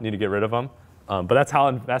now, need to get rid of them. But that's how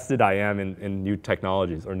invested I am in new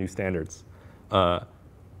technologies or new standards. A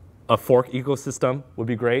fork ecosystem would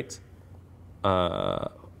be great.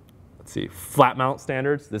 Let's see, flat mount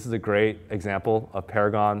standards. This is a great example of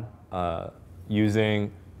Paragon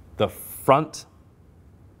using the front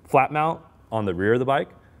flat mount on the rear of the bike,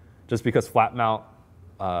 just because flat mount,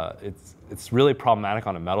 it's really problematic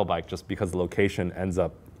on a metal bike just because the location ends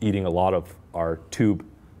up eating a lot of our tube,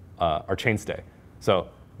 our chainstay. So,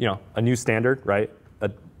 you know, a new standard, right,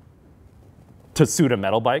 to suit a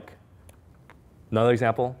metal bike. Another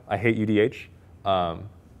example, I hate UDH.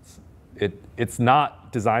 It's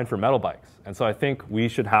not designed for metal bikes. And so I think we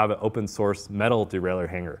should have an open source metal derailleur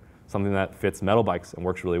hanger, something that fits metal bikes and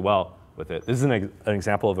works really well with it. This is an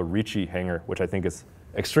example of a Ricci hanger, which I think is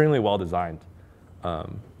extremely well designed.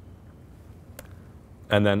 And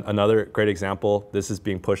then another great example, this is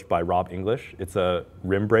being pushed by Rob English. It's a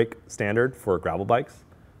rim brake standard for gravel bikes,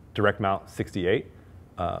 direct mount 68,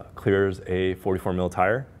 clears a 44 mil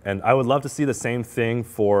tire. And I would love to see the same thing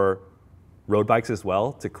for road bikes as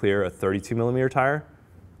well, to clear a 32 millimeter tire.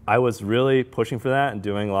 I was really pushing for that and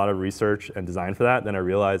doing a lot of research and design for that. Then I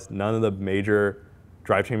realized none of the major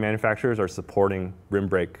drivetrain manufacturers are supporting rim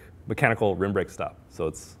brake, mechanical rim brake stuff. So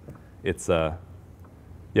it's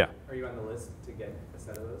yeah. Are you on the list to get a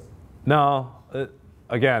set of those? No,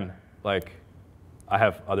 again, like I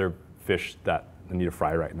have other fish that I need to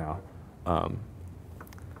fry right now.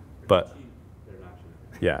 But They're not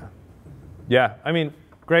cheap. yeah, yeah. I mean,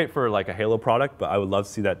 great for like a Halo product, but I would love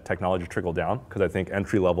to see that technology trickle down because I think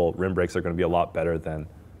entry-level rim brakes are going to be a lot better than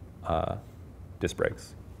disc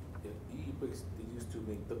brakes. Yeah, e-bikes, they used to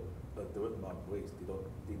make the mount brakes.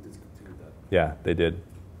 They discontinued that. Yeah, they did.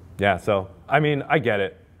 Yeah, so I mean, I get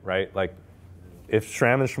it, right? Like, if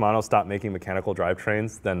SRAM and Shimano stop making mechanical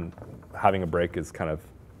drivetrains, then having a brake is kind of,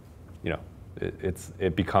 you know,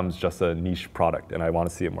 it becomes just a niche product, and I want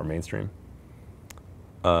to see it more mainstream.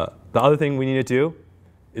 The other thing we need to do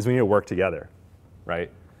is we need to work together,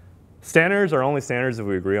 right? Standards are only standards if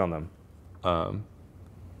we agree on them.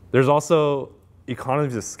 There's also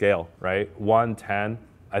economies of scale, right? 1, 10,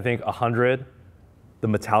 I think 100, the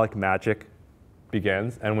metallic magic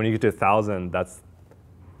begins, and when you get to 1,000, that's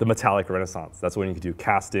the metallic renaissance. That's when you can do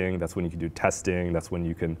casting, that's when you can do testing, that's when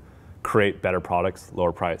you can create better products,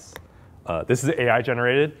 lower price. This is AI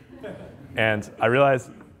generated, and I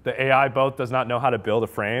realized the AI both does not know how to build a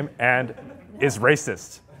frame and is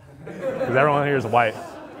racist, because everyone here is white.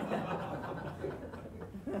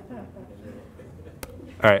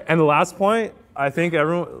 All right, and the last point, I think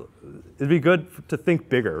it'd be good to think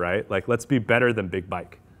bigger, right? Like, let's be better than big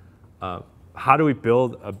bike. How do we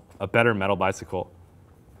build a better metal bicycle?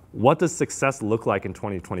 What does success look like in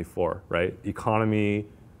 2024, right? Economy,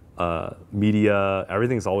 media,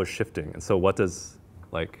 everything's always shifting. And so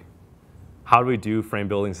how do we do frame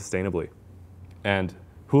building sustainably? And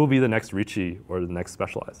who will be the next Ricci or the next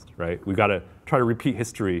Specialized, right? We've got to try to repeat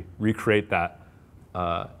history, recreate that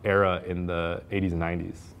era in the 80s and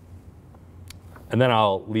 90s. And then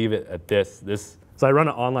I'll leave it at this. So I run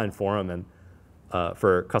an online forum and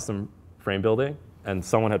for custom frame building. and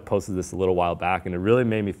someone had posted this a little while back, and it really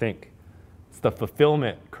made me think. It's the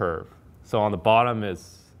fulfillment curve. So on the bottom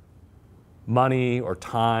is money or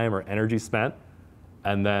time or energy spent,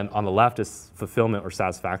 and then on the left is fulfillment or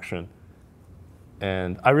satisfaction.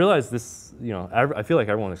 And I realized this, I feel like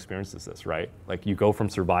everyone experiences this, right? Like you go from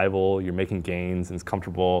survival, you're making gains, and it's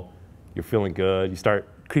comfortable, you're feeling good, you start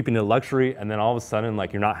creeping into luxury, and then all of a sudden,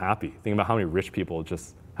 like, you're not happy. Think about how many rich people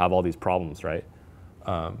just have all these problems, right?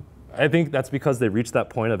 I think that's because they reach that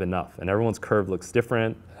point of enough, and everyone's curve looks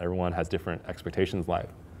different, everyone has different expectations in life.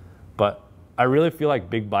 But I really feel like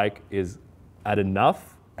big bike is at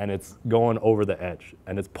enough, and it's going over the edge,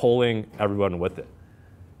 and it's pulling everyone with it.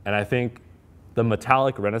 And I think the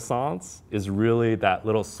metallic renaissance is really that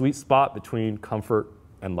little sweet spot between comfort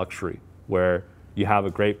and luxury, where you have a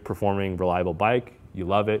great performing, reliable bike, you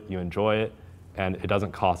love it, you enjoy it, and it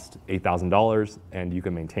doesn't cost $8,000, and you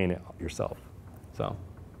can maintain it yourself. So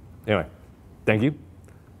anyway, thank you.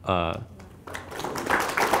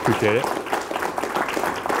 Appreciate it.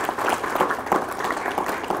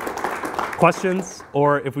 Questions,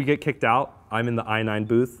 or if we get kicked out, I'm in the I-9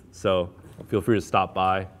 booth, so feel free to stop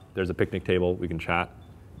by. There's a picnic table, we can chat.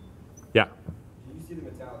 Yeah? Do you see the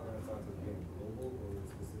metallic renaissance as being global, or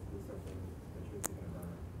specifically something that you're thinking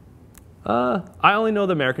about? I only know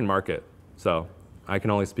the American market, so I can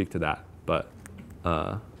only speak to that. But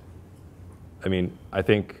I mean, I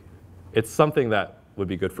think it's something that would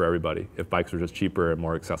be good for everybody if bikes were just cheaper and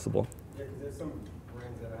more accessible. Yeah, because there's some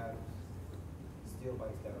brands that have steel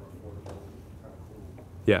bikes that are affordable, kind of cool.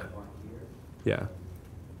 Yeah. That aren't here. Yeah.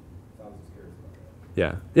 So I was just curious about that.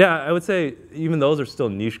 Yeah. Yeah, I would say even those are still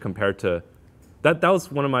niche compared to that. That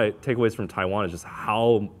was one of my takeaways from Taiwan, is just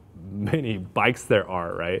how many bikes there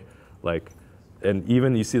are, right? Like, and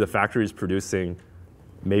even you see the factories producing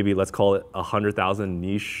maybe, let's call it 100,000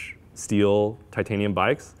 niche steel titanium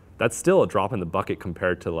bikes. That's still a drop in the bucket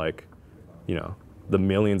compared to, like, the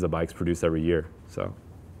millions of bikes produced every year. So,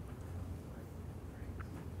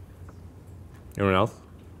 anyone else?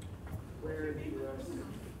 Where in the US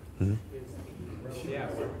Mm-hmm. yeah,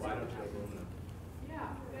 why don't you have aluminum?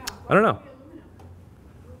 I don't know.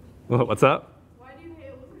 What's up? Why do you hate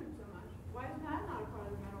aluminum so much? Why is that not a part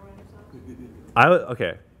of the metal renaissance?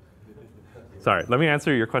 Okay. Sorry, let me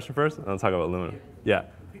answer your question first, and I'll talk about aluminum. Yeah.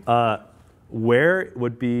 Where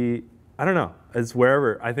would be, I don't know, it's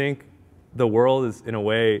wherever. I think the world is, in a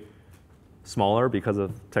way, smaller because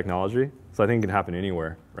of technology. So I think it can happen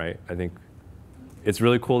anywhere, right? I think it's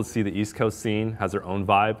really cool to see the East Coast scene has their own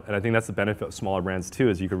vibe. And I think that's the benefit of smaller brands, too,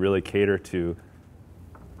 is you can really cater to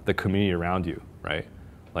the community around you, right?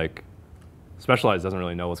 Like, Specialized doesn't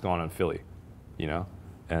really know what's going on in Philly,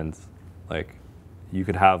 And, like, you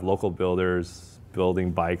could have local builders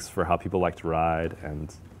building bikes for how people like to ride,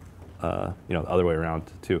 and the other way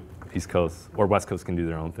around too. East Coast or West Coast can do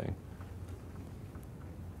their own thing.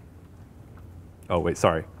 Oh wait,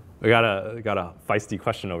 sorry. We got a feisty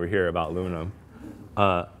question over here about aluminum.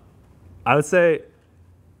 I would say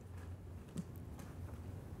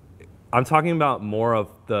I'm talking about more of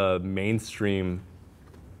the mainstream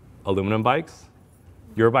aluminum bikes.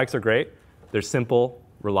 Your bikes are great. They're simple,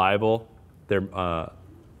 reliable. They're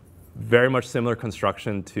very much similar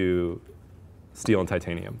construction to steel and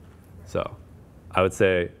titanium. So I would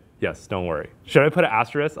say, yes, don't worry. Should I put an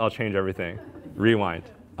asterisk? I'll change everything. Rewind.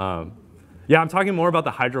 Yeah, I'm talking more about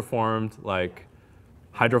the hydroformed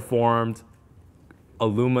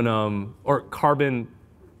aluminum or carbon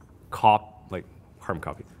copies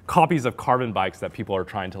of carbon bikes that people are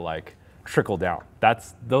trying to, like, trickle down.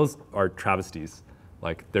 Those are travesties.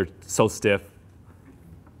 Like, they're so stiff.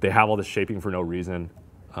 They have all this shaping for no reason.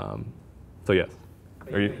 So yes.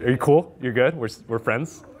 Are you cool? You're good? We're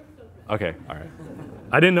friends? Okay, all right.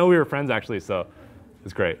 I didn't know we were friends, actually, so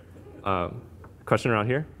it's great. Question around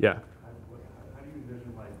here? Yeah. How do you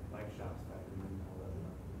envision bike shops back in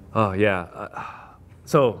Oh, yeah.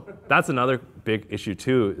 So that's another big issue,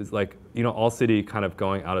 too, is, like, All City kind of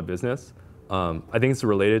going out of business. I think it's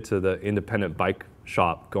related to the independent bike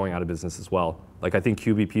shop going out of business as well. Like, I think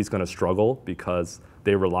QBP is going to struggle because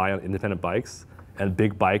they rely on independent bikes, and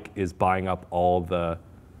Big Bike is buying up all the,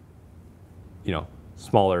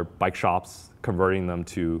 smaller bike shops, converting them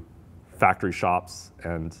to factory shops.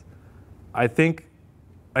 And I think,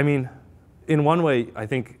 in one way, I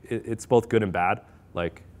think it's both good and bad.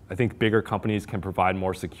 Like, I think bigger companies can provide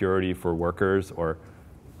more security for workers, or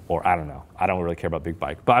I don't know. I don't really care about Big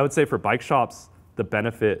Bike. But I would say for bike shops, the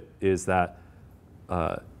benefit is that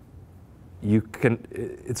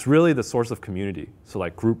it's really the source of community. So,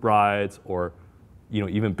 like, group rides, or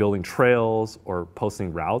even building trails or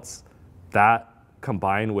posting routes, that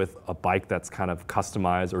combined with a bike that's kind of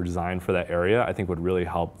customized or designed for that area, I think would really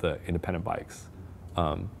help the independent bikes.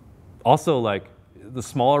 Also, like the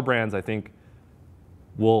smaller brands, I think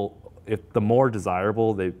if the more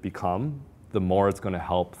desirable they become, the more it's going to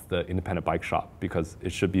help the independent bike shop, because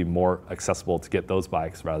it should be more accessible to get those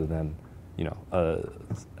bikes rather than, you know, a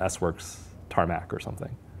S-Works Tarmac or something.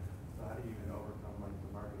 So how do you even overcome like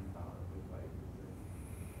the marketing power of the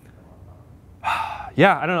bike?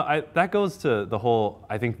 Yeah, I don't know. That goes to the whole,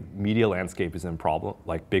 I think media landscape is in problem,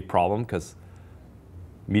 like big problem, because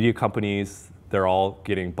media companies, they're all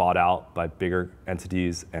getting bought out by bigger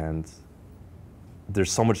entities, and there's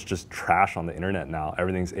so much just trash on the internet now.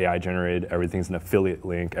 Everything's AI generated, everything's an affiliate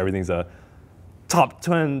link, everything's a top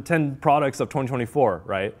 10 products of 2024,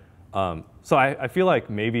 right? So I feel like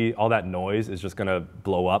maybe all that noise is just gonna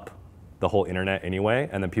blow up the whole internet anyway,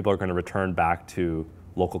 and then people are gonna return back to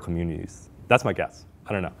local communities. That's my guess.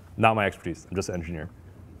 I don't know. Not my expertise. I'm just an engineer.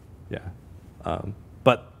 Yeah.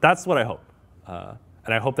 But that's what I hope.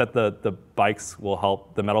 And I hope that the bikes will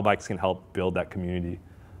help, the metal bikes can help build that community.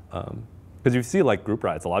 Because you see like group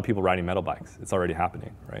rides, a lot of people riding metal bikes. It's already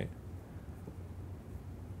happening, right?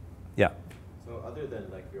 Yeah. So other than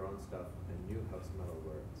like your own stuff and Newhouse Metal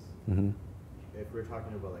Works, if we're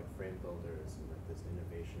talking about like frame builders and like this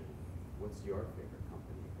innovation, what's your favorite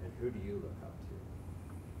company and who do you look up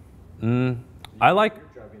to? I like,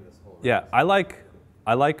 You're driving this whole yeah, race.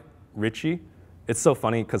 I like Richie. It's so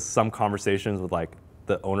funny because some conversations with like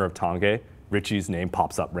the owner of Tange, Richie's name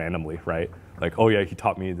pops up randomly, right? Like, oh yeah, he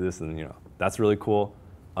taught me this, and you know, that's really cool.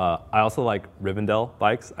 I also like Rivendell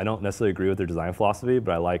bikes. I don't necessarily agree with their design philosophy,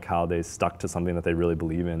 but I like how they stuck to something that they really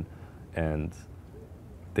believe in, and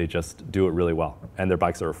they just do it really well. And their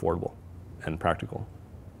bikes are affordable and practical.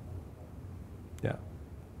 Yeah.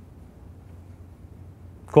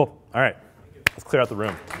 Cool. All right. Let's clear out the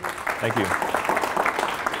room. Thank you.